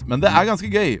genialt. Men det er ganske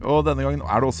gøy, og denne gangen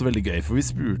er det også veldig gøy. For vi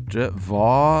spurte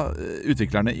hva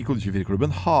utviklerne i Kode24-klubben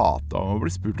hatet om å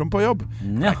bli spurt om på jobb.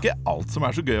 Det er ikke alt som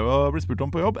er så gøy å bli spurt om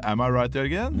på jobb. Am I right,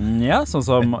 Jørgen? Ja, sånn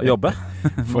som jobbe.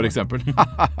 For eksempel.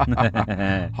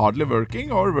 Hardly working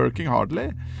or working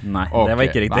hardly? Nei, det var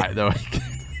ikke riktig. Nei, det var ikke riktig.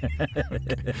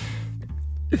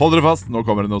 Hold dere fast, nå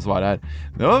kommer det noe svar her.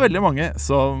 Det var veldig mange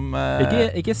som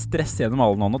Ikke stress gjennom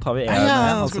alle nå. Nå tar vi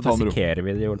en, og så dissekerer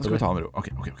vi det. Nå skal vi ta med ro. Ok.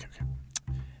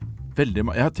 Jeg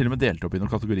har til og med delt opp i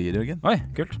noen kategorier, Jørgen. Oi,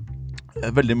 kult.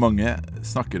 Veldig mange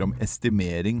snakker om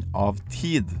estimering av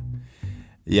tid.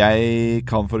 Jeg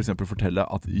kan for eksempel fortelle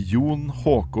at Jon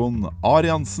Håkon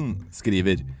Ariansen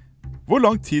skriver: hvor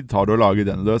lang tid tar det å lage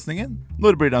denne løsningen?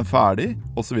 Når blir den ferdig?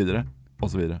 Og så videre,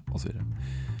 og så videre, og så videre.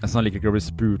 Så han liker ikke å bli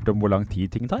spurt om hvor lang tid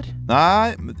ting tar?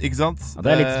 Nei, ikke sant? Ja, det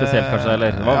er litt spesielt kanskje,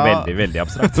 eller? Det var veldig, veldig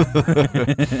abstrakt.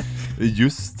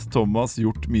 Just Thomas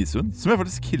Hjort Misund, som jeg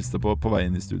faktisk hilste på vei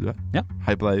inn i studioet. Ja.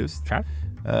 Hei på deg, Just. Kjær.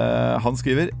 Han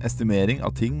skriver: estimering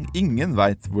av ting ingen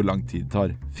vet hvor lang tid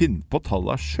tar. Finn på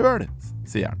tallene selv,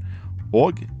 sier han.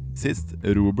 Og sist,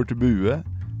 Robert Bue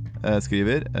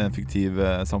skriver en fiktiv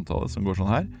samtale som går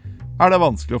sånn her: er det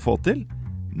vanskelig å få til?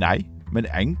 Nei, men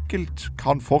enkelt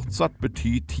kan fortsatt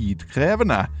bety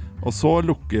tidkrevende. Og så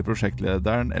lukker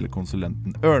prosjektlederen eller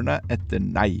konsulenten ørene etter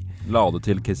nei. La du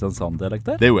til Kristiansand-dialekt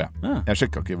der? Det gjorde jeg. Ja. Jeg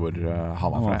sjekket ikke hvor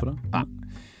han var fra. Nei.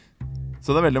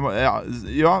 Så det er veldig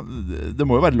ja, det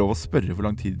må jo være lov å spørre hvor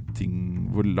lang tid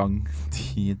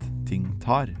ting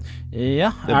tar.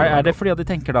 Ja, er det fordi at de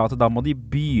tenker da at da må de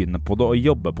begynne på det og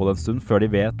jobbe på det en stund før de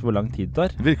vet hvor lang tid det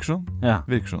tar? Virker sånn.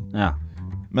 Ja.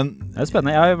 Men det er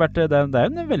spennende. Det er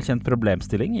en velkjent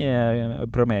problemstilling i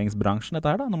programmeringsbransjen,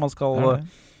 dette her da, når man skal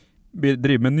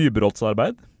drive med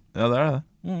nybrottsarbeid. Ja, det er det.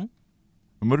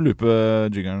 Nå må du lupe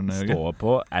jiggeren, Jørgen. Stå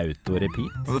på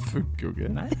auto-repeat. Det funker jo ikke.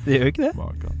 Nei, det gjør ikke det.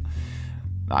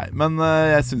 Nei, men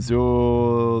jeg synes jo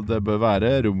det bør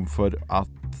være rom for at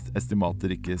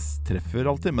estimater ikke treffer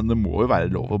alltid, men det må jo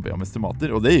være lov å be om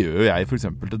estimater, og det gjør jeg for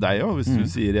eksempel til deg også. Hvis du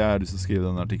sier jeg har lyst til å skrive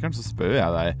denne artikkelen, så spør jeg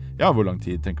deg, hvor lang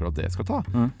tid tenker du at det skal ta?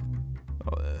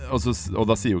 Og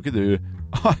da sier jo ikke du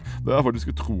det er faktisk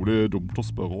utrolig dumt å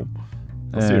spørre om.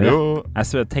 Da sier du jo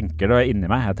jeg tenker det inni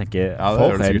meg. Jeg tenker,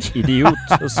 for en idiot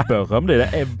å spørre om det.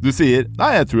 Du sier,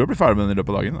 nei, jeg tror jeg blir ferdig med den i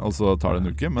løpet av dagen, og så tar det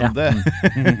en uke, men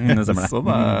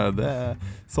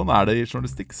sånn er det i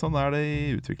journalistikk, sånn er det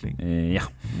i utvikling. Ja.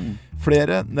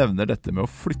 Flere nevner dette med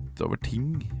å flytte over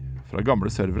ting fra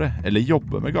gamle servere, eller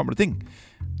jobbe med gamle ting.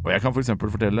 Og jeg kan for eksempel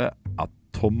fortelle at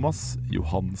Thomas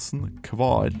Johansen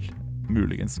Kval,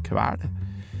 muligens Kvæl,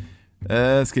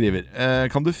 skriver: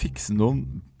 kan du fikse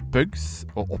noen bugs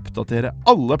og oppdatere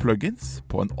alle plugins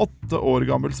på en 8 år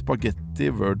gammel spaghetti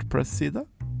WordPress-side?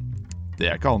 Det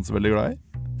er ikke han så veldig glad i.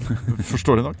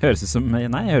 Forstår du nok? Høres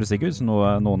ikke ut som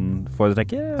noe noen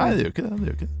foretrekker. Nei, det gjør ikke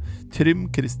det. Trym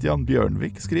Christian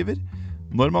Bjørnvik skriver: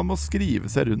 når man må skrive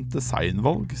seg rundt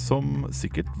designvalg som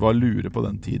sikkert var lure på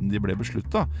den tiden de ble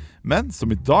besluttet, men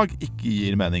som i dag ikke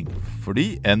gir mening,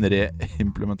 fordi en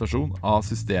reimplementasjon av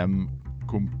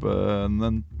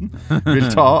systemkomponenten vil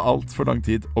ta alt for lang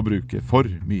tid og bruke for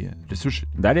mye ressurser.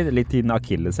 Det er litt tiden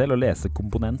akilleshæl å lese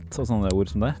komponent og sånne ord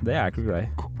som det. Det er ikke grei.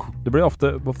 Det blir ofte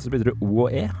bytter du O og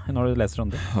E når du leser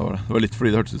sånne ting. Det var litt fordi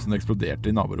det hørtes ut som det eksploderte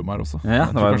i naborommet her også. Ja,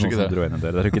 det var noen som dro inn en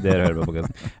dør. Det er ikke det dere hører på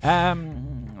podcasten.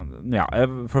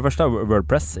 For det første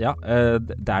WordPress,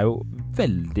 det er jo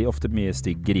veldig ofte mye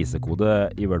stygg grisekode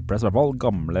i WordPress, i hvert fall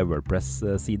gamle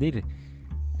WordPress-sider.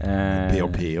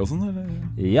 PHP og sånn, eller?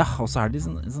 Ja, og så er det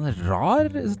sånn rar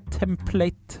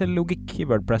template-logikk i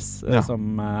WordPress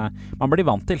som man blir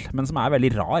vant til, men som er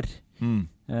veldig rar.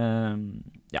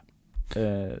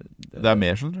 Det er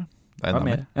mer, skjønner du? Det er enda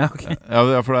mer. Ja, okay.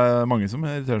 For det er mange som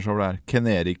irriterer seg over det her.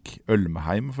 Ken-Erik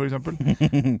Ølmheim, for eksempel.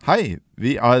 Hei,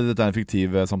 dette er en fiktiv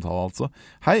samtale altså.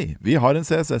 Hei, vi har en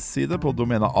CSS-side på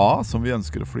domenet A som vi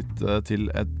ønsker å flytte til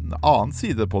en annen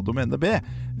side på domenet B.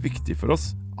 Viktig for oss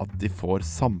at de får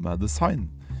samme design.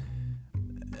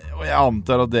 Og jeg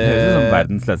antar at det høres ut som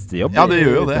verdens letteste jobb. Ja, det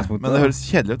gjør jo det, men det høres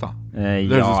kjedelig ut da. Det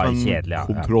høres ut som en kjedelig,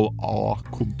 Ctrl-A,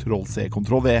 Ctrl-C,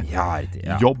 Ctrl-V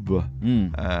jobb.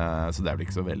 Så det er vel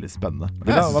ikke så veldig spennende.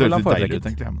 Det høres litt deilig ut,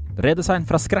 egentlig. Redesign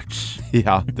fra scratch.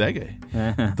 Ja, det er gøy.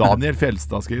 Daniel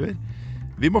Fjellstad skriver: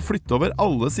 vi må flytte over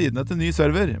alle sidene til ny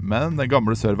server, men den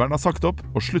gamle serveren har sagt opp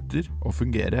og slutter å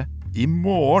fungere i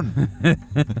morgen.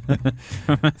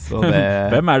 Så det...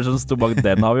 Hvem er det som stod bak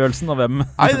den avgjørelsen, og hvem?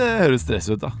 Nei, det høres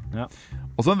stress ut da. Ja.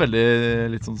 Og så en veldig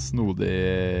litt sånn snodig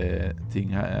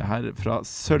ting her fra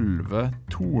Sølve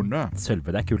Tornø.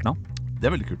 Sølve, det er kult navn. Det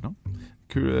er veldig kult navn.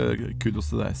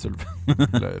 Kudos til deg, Sølve.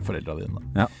 Eller foreldra dine.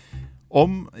 Ja.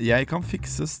 om jeg kan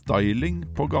fikse styling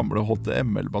på gamle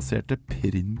HTML-baserte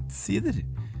printsider.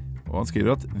 Og han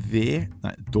skriver at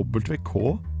WK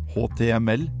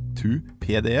HTML to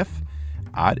PDF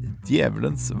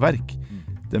djevelens verk.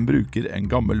 Den bruker en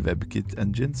gammel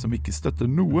WebKit-engine som ikke støtter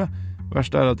noe.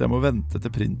 Verst at jeg må vente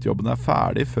til printjobben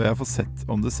ferdig før jeg får sett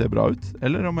om det ser bra ut,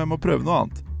 eller om jeg må prøve noe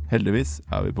annet. Heldigvis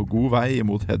vi på god vei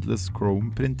imot headless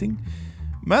Chrome-printing.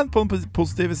 Men på den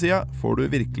positive siden får du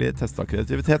virkelig testet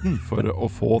kreativiteten for å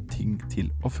få ting til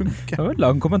å funke. Det var en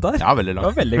lang kommentar. Ja, veldig lang.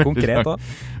 Det var veldig konkret da.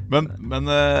 Men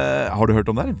har du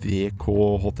hørt om det her? WK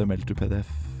HTML to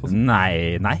PDF?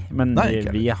 Nei, men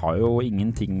vi har jo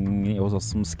ingenting hos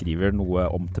oss som skriver noe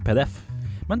om til PDF.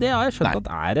 Men det har jeg skjønt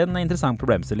at en interessant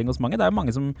problemstilling hos mange. Det jo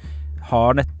mange som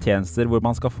har nettjenester hvor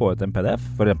man skal få ut en PDF,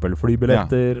 for eksempel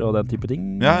flybilletter og den type ting.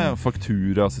 Ja,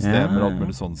 fakturasystemer og alt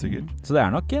mulig sånn sikkert. Så det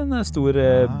nok en stor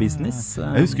business.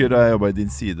 Jeg husker da jeg jobbet i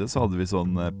din side, så hadde vi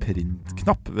sånn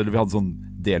printknapp. Eller vi hadde sånn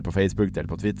del på Facebook, del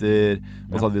på Twitter,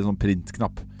 og så hadde vi sånn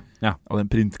printknapp. Ja. Og den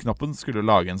printknappen skulle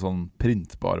lage en sånn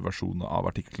printbar versjon av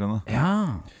artiklene.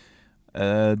 Ja.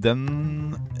 Den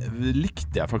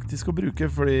likte jeg faktisk å bruke,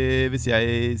 fordi hvis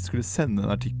jeg skulle sende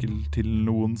en artikkel til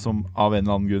noen som av en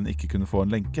eller annen grunn ikke kunne få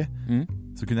en lenke,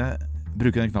 så kunne jeg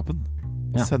bruke den knappen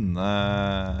og sende...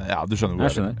 Ja, du skjønner hvor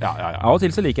jeg skjønner. Ja. Av og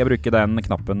til så liker jeg å bruke den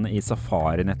knappen i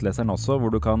Safari-nettleseren også,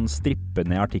 hvor du kan strippe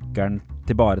ned artikkelen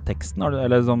til bare teksten,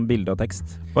 eller sånn bilde og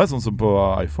tekst. Hva sånn som på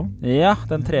iPhone? Ja,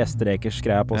 den trestrekers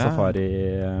greia på Safari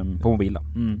på mobil da.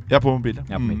 Ja, på mobil,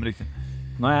 ja. Riktig.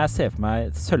 Når jeg ser for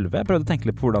meg Sølve, jeg prøvde å tenke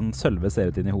litt på hvordan Sølve ser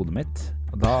ut inn i hodet mitt.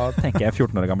 Og da tenker jeg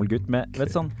 14 år gammel gutt med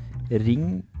vet, sånn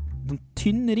ring, sånn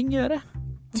tynn ring i øret.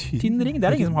 Tynn ring,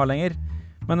 det ingen som har lenger.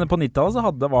 Men på 90-tallet så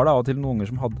var det av og til noen unger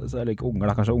som hadde, eller ikke unger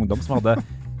da, kanskje ungdom, som hadde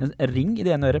en ring i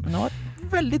det ene øret, men det var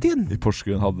veldig tynn. I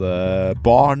Porsgrunn hadde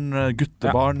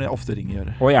guttebarn, ofte ring i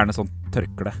øret. Og gjerne sånn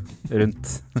tørkle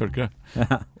rundt. Tørkle?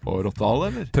 Og rottehale,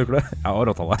 eller? Tørkle, ja, og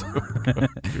rottehale.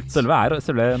 Sølve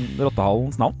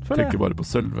rottehallens navn, føler jeg. Tenker bare på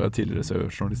Sølve, tidligere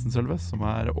journalisten Sølve, som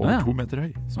over 2 meter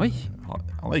høy. Oi. Han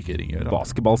har ikke ring i øret.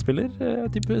 Basketballspiller,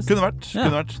 typisk. Kunne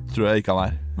vært. Tror jeg ikke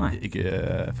han Nei. Ikke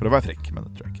for å være frekk, men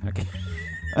det tror jeg ikke. Okay.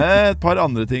 Et par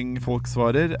andre ting folk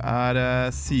svarer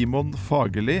Simon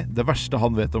Fagerli. Det verste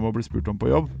han vet om å bli spurt om på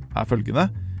jobb følgende: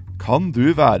 kan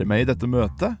du være med i dette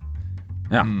møtet?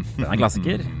 Ja, den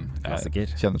klassiker. Jeg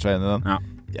kjenner seg igjen i den. Ja.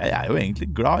 Jeg jo egentlig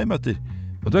glad i møter.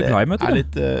 Og du glad i møter? Det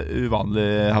litt uvanlig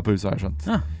her på huset, har jeg skjønt.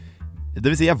 Ja. Det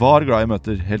vil si, jeg var glad i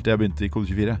møter helt til jeg begynte i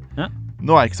Kode 24. Ja.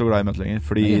 Nå jeg ikke så glad i møter lenger,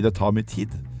 fordi det tar mye tid.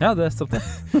 Ja, det stoppet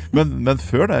det. men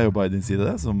før da jeg jobbet i din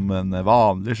side, som en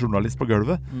vanlig journalist på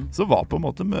gulvet, så var på en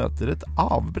måte møter et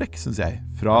avbrekk, synes jeg,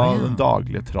 fra den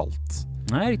daglige tralt.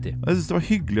 Nei, riktig. Jeg synes det var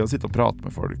hyggelig å sitte og prate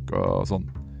med folk og sånn.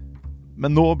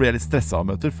 Men nå blir jeg litt stresset av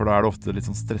møter, for da det ofte litt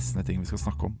sånn stressende ting vi skal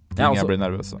snakke om. Jeg blir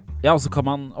nervøse. Ja, og så kan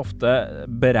man ofte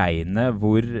beregne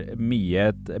hvor mye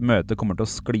et møte kommer til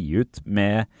å skli ut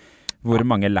med hvor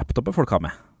mange laptoper folk har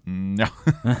med. Ja,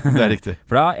 det riktig.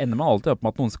 For da ender man alltid opp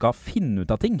med at noen skal finne ut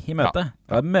av ting i møtet.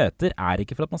 Ja. Møter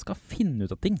ikke for at man skal finne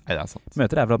ut av ting. Nei, det sant.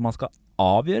 Møter for at man skal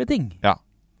avgjøre ting. Ja,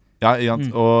 og en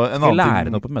annen ting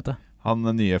lære noe på et møte. Han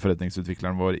nye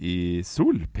forretningsutvikleren vår i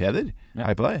Sol, Peder,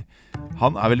 hei på deg.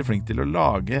 Han veldig flink til å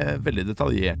lage veldig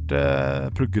detaljerte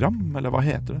program, eller hva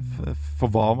heter det, for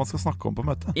hva man skal snakke om på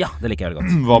møtet. Ja, det liker jeg veldig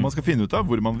godt. Hva man skal finne ut av,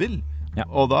 hvor man vil. Ja.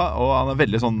 Og han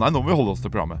veldig sånn, nei, nå må vi holde oss til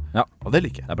programmet. Ja. Og det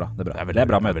liker jeg. Det bra. Det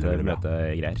bra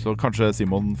møtegreier. Så kanskje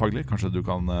Simon Fagli, kanskje du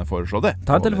kan foreslå det.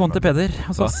 Ta en telefon til Peder,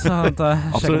 og så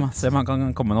se om han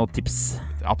kan komme med noen tips.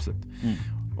 Absolutt.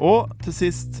 Og til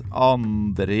sist,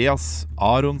 Andreas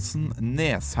Aronsen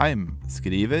Nesheim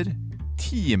skriver: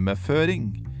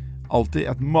 timeføring. Alltid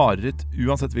et mareritt,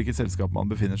 uansett hvilket selskap man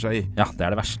befinner seg i. Ja,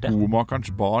 det det verste. Skomakerens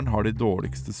barn har de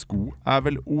dårligste sko,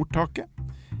 vel ordtaket.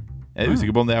 Jeg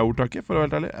usikker på om det ordtaket, for å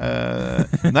være helt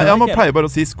ærlig. Nei, man pleier bare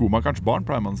å si skomakerens barn,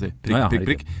 pleier man å si.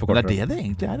 Prikk. Men det det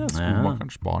egentlig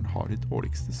Skomakerens barn har de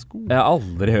dårligste sko. Jeg har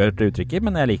aldri hørt uttrykket,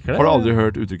 men jeg liker det. Har du aldri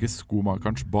hørt uttrykket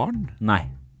skomakerens barn? Nei.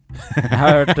 Jeg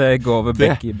har hørt gå over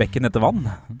bekken etter vann.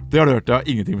 Det har du hørt, ja.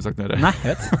 Ingenting med sakten å gjøre. Nei,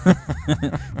 jeg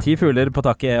vet. 10 fugler på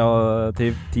taket og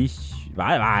 10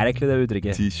 hva egentlig det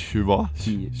uttrykket? 10 hva?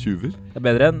 20? Det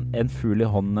bedre en fugl i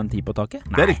hånden enn 10 på taket.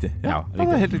 Nei. Det riktig. Ja, riktig.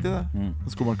 Det helt riktig det.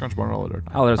 Skomakerens barn har aldri hørt.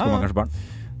 Aldri hørt skomakerens barn.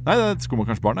 Nei,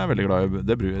 skomakerens barn veldig glad i.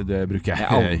 Det bruker jeg. Jeg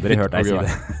har aldri hørt deg si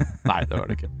det. Nei, det var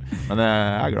det ikke. Men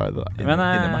jeg glad i det da.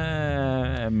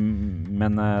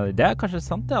 Men det kanskje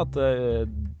sant det at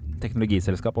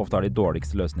teknologiselskap ofte har de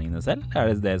dårligste løsningene selv?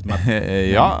 Det som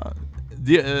ja,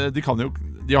 de kan jo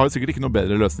de har jo sikkert ikke noe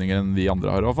bedre løsninger enn vi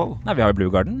andre har i hvert fall. Nei, vi har jo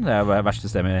Blue Garden. Det er det verste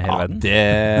systemet i hele verden.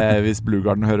 Hvis Blue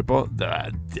Garden hører på,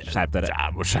 Skjerp dere.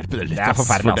 Jeg må skjerpe dere litt. Det er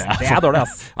forferdelig, ass. Det er dårlig,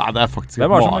 ass. Ja, det er faktisk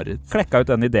Hvem var det mareritt. som klekka ut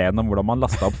den ideen om hvordan man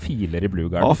lastet opp filer i Blue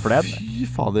Garden? For fy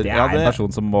fader. det er en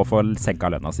person som må få senka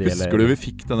lønna si. Husker du vi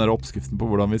fikk den der oppskriften på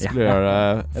hvordan vi skulle gjøre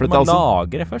det? For du må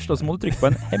lagre først, og så må du trykke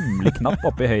på en hemmelig knapp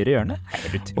oppe i høyre hjørne.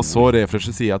 Og så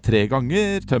refreshe sida 3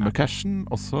 ganger, tømme cashen,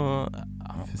 og så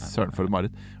fy søren for et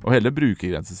mareritt. Og hele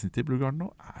brukergrensesnittet i Blue Garden nå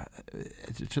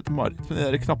rett og slett mareritt med de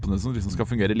der knappene som liksom skal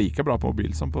fungere like bra på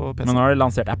mobil som på PC. Men nå har de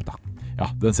lansert app, da. Ja,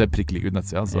 den ser prikk lik ut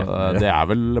nettsida, så det er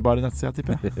vel bare nettsida,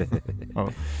 tipper jeg.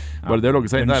 Bare det å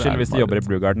logge seg inn der. Unnskyld hvis du jobber i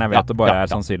Blue Garden. Jeg vet det bare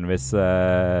er sannsynligvis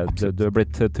du har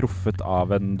blitt truffet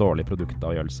av en dårlig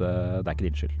produktavgjørelse. Det er ikke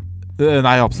din skyld.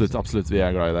 Nei, absolutt. Vi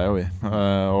er glad i deg, og vi.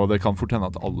 Og det kan fort hende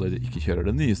at alle ikke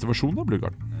kjører den nyeste versjonen av Blue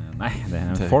Garden. Nei, det er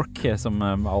en fork som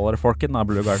alle folken av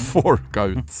Blue Garden. Forka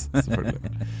ut,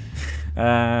 selvfølgelig.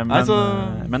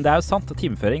 Men det er jo sant.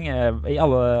 Timeføring i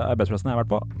alle arbeidsplassene jeg har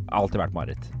vært på, har alltid vært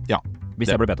mareritt. Ja. Hvis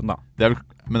jeg blir bedt om, da.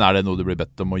 Men er det noe du blir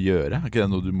bedt om å gjøre? Er ikke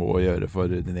det noe du må gjøre for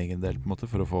din egen del, på en måte,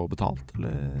 for å få betalt?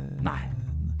 Eller? Nei.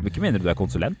 Ikke mindre du er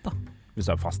konsulent, da. Hvis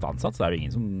du er fast ansatt, så er det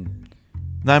ingen som...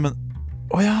 Nei, men...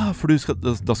 for da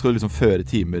skal du liksom føre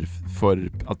timer for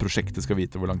at prosjektet skal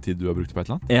vite hvor lang tid du har brukt på et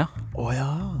eller annet? Ja.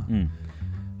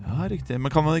 Ja, riktig.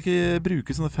 Men kan man ikke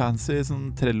bruke sånne fancy, sånn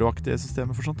Trello-aktige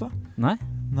systemer for sånt da? Nei,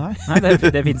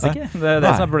 det finnes ikke. Det er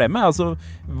det som er problemet. Altså,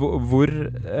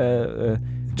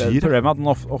 det er problemet at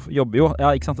man jobber jo. Ja,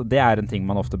 ikke sant? Det er en ting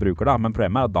man ofte bruker da. Men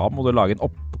problemet er at da må du lage en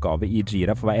oppgave i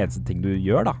Jira for hver eneste ting du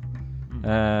gjør da.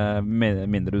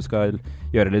 Mindre du skal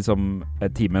gjøre liksom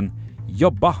timen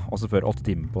jobba, og så før 8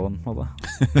 timer på den måte.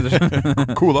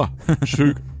 Koda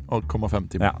 7,5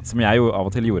 timer. Ja, som jeg jo av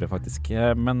og til gjorde faktisk.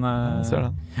 Men ser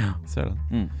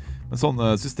den. Men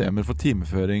sånne systemer for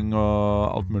timeføring og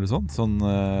alt mulig sånn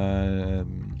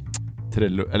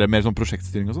Trello, eller mer sånn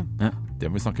prosjektstyring og sånn,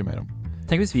 det må vi snakke mer om.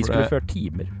 Tenk hvis vi skulle ført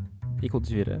timer i kode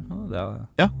 24. Ja,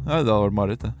 det hadde vært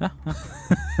mareritt det. Ja,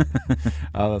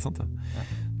 det er sant det.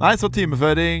 Nei, så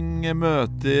timeføring,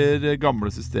 møter,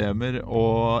 gamle systemer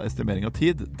og estimering av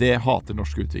tid, det hater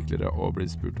norske utviklere å bli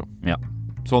spurt om. Ja.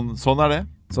 Sånn er det.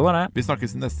 Sånn er det. Vi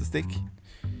snakkes i neste stikk.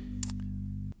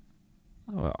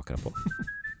 Det var akkurat på.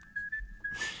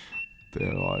 Det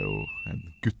var jo en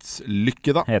Guds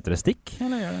lykke da. Heter det stikk?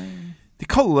 Eller gjør det? De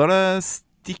kaller det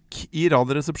stikk i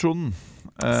radioresepsjonen.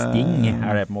 Sting,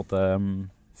 er det på en måte...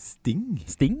 Sting?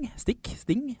 Stikk?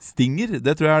 Stinger,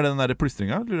 det tror jeg er den der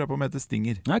plystringa. Lurer jeg på om det heter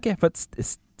stinger. Ja, ok, for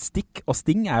stikk og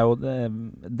sting er jo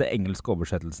det engelske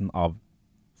oversettelsen av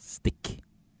stikk.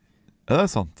 Ja, det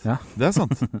er sant. Ja. Det er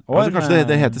sant. Altså, kanskje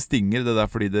det heter stinger, det der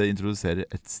fordi det introduserer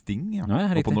et sting, ja. Ja,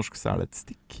 og på norsk så er det et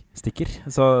stikk. Stikker.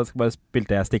 Så skal bare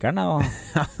spilte jeg stikkeren, da.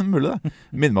 Ja, mulig det.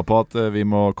 Minner meg på at vi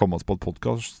må komme oss på et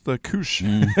podcastkurs. Det er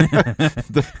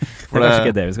kanskje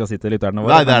ikke det vi skal si til lytterne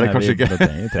våre. Nei, det er det kanskje ikke.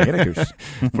 Vi trenger et kurs.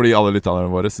 Fordi alle lytterne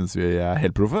våre synes vi er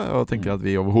helt proffe, og tenker at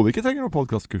vi overhodet ikke trenger noe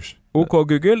podcastkurs. Ok,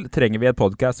 Google, trenger vi et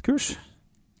podcastkurs?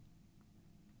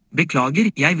 Beklager,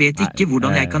 jeg vet ikke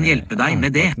hvordan jeg kan hjelpe deg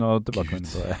med det.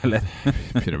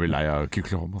 Begynner å bli lei av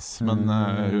Kuklehom, men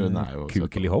hun er jo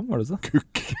Kukelihom, var det så?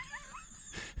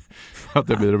 At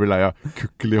jeg begynner å bli lei av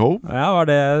Kukelihom. Ja,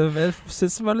 jeg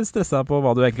synes jeg var litt stresset på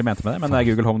hva du egentlig mente med det, men det er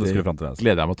Google Home du skulle frem til det. Altså.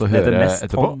 Gleder jeg meg til å høre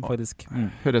etterpå. Home,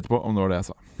 høre etterpå om det var det jeg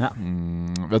sa. Ja.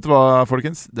 Vet du hva,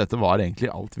 folkens? Dette var egentlig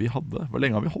alt vi hadde. Hvor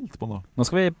lenge har vi holdt på nå? Nå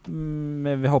skal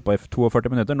vi holdt på i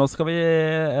 42 minutter. Nå skal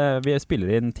vi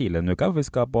spiller inn tidligere en uke, for vi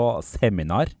skal på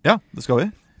seminar. Ja, det skal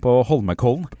vi. På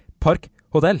Holmenkollen Park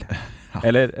Hotel.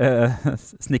 Eller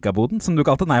Snikkaboden, som du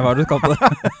kalte det. Nei, hva har du kalt det?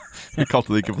 Jeg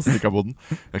kalte det ikke for Snikkaboden.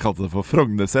 Jeg kalte det for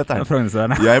Frognerseteren.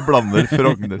 Frognerseteren. Jeg blander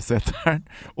Frognerseteren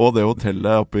og det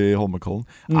hotellet oppe i Holmenkollen.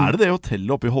 Er det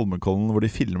hotellet oppe i Holmenkollen hvor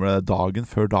de filmer det dagen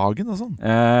før dagen og sånn?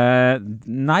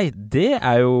 Nei, det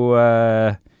er jo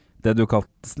det du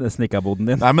kalte Snikkaboden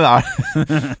din. Nei, men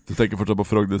du tenker fortsatt på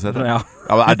Frognerseteren? Ja.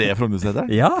 Men er det Frognerseteren?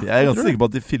 Ja. Jeg er ganske sikker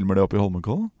på at de filmer det oppe i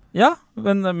Holmenkollen. Ja,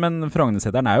 men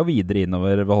Frognerseteren er jo videre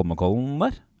innover ved Holmenkollen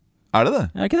der. Er det det?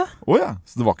 Er det ikke det? Åja,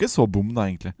 så det var ikke så bom da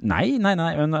egentlig. Nei,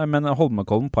 men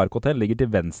Holmenkollen Park Hotel ligger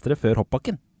til venstre før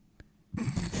hoppbakken.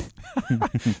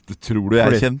 Du tror du jeg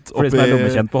er kjent for de som er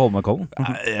lommekjent på Holmenkollen.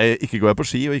 Ikke går jeg på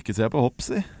ski og ikke ser jeg på hopp,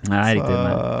 si. Nei, riktig.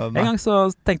 Nei. En gang så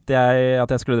tenkte jeg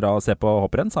at jeg skulle dra og se på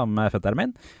hopprenn sammen med fetteren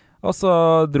min. Og så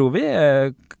dro vi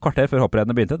kvarter før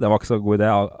hopprennet begynte. Det var ikke så god idé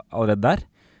allerede der.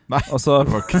 Nei, og så,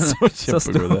 det var ikke så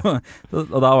kjempegod idé.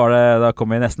 Og da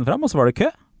kom vi nesten frem, og så var det kø.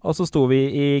 Og så sto vi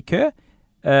i kø,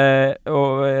 og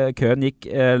køen gikk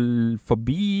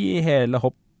forbi hele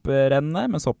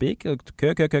hopprennet, mens hoppet gikk.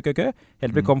 Kø.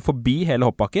 Helt vi kom forbi hele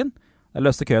hoppbakken. Jeg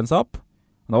løste køen seg opp.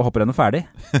 Da var hopprennet ferdig.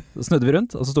 Så snudde vi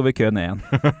rundt, og så stod vi i kø ned igjen.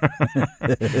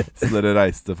 Så dere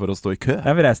reiste for å stå i kø?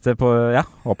 Ja, vi reiste på,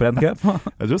 hopprennkø.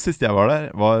 Jeg tror sist jeg var der,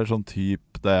 var sånn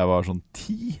typ da jeg var sånn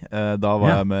 10. Da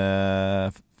var jeg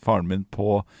med faren min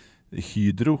på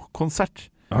Hydro-konsert.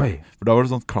 Oi. For da var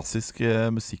det sånn klassisk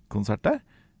musikkonsert der.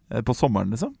 På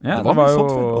sommeren, liksom. Ja, det var mye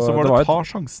sånt før. Og så var det Ta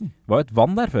sjansen. Det var et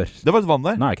vann der før. Det var et vann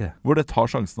der. Nei, ikke det. Hvor det Ta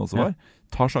sjansen også var.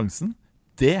 Ta sjansen,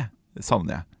 det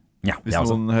savner jeg. Ja, hvis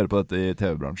noen hører på dette i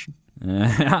TV-bransjen.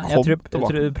 Jeg tror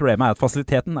problemet er at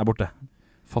fasiliteten er borte.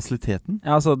 Fasiliteten?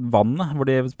 Ja, altså vannet hvor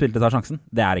de spilte Ta sjansen,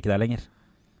 det er ikke der lenger.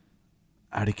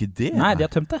 Er det ikke det? Nei, de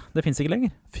har tømt det. Det finnes ikke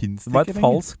lenger. Det var et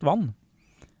falskt vann.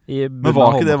 Men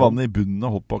var ikke det vannet i bunnen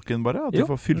av hoppbakken bare? At jo,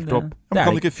 du får fylt opp? Ja,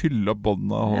 kan du ikke fylle opp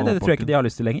bånden av hoppbakken? Det tror jeg ikke de har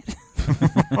lyst til lenger.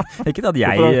 Ikke at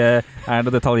jeg er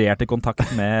noe detaljert i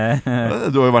kontakt med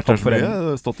du har jo vært der så mye, du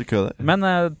har stått i kø der. Men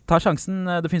Ta sjansen,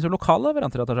 det finnes jo lokale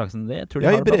varianter av Ta sjansen. Det tror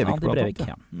jeg i Brevik.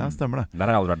 Ja, stemmer det. Der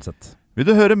har jeg aldri vært sett. Vil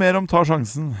du høre mer om Ta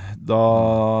sjansen, da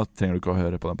trenger du ikke å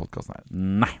høre på den podcasten her.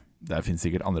 Nei. Det finnes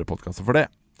sikkert andre podcaster for det.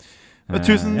 Men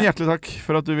tusen hjertelig takk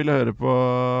for at du ville høre på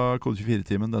Kode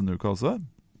 24-timen denne uka også.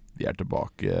 Vi er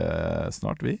tilbake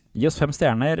snart, vi. Gi oss 5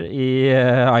 stjerner i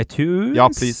iTunes. Ja,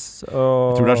 please. Jeg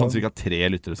tror det er sånn cirka 3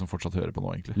 lyttere som fortsatt hører på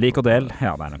nå, egentlig. Lik og del.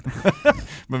 Ja, det er nok det.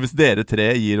 Men hvis dere 3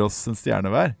 gir oss en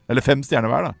stjerne hver, eller 5 stjerner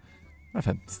hver da, det er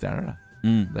 5 stjerner det.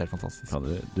 Det er helt fantastisk.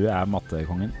 Ja, du er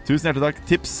mattekongen. Tusen hjertelig takk.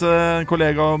 Tips en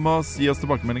kollega om oss, gi oss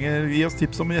tilbakemeldinger, gi oss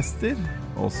tips om gjester.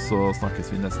 Og så snakkes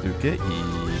vi neste uke i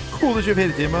Kode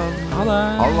 24-timen. Ha det!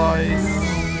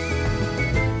 Hallais!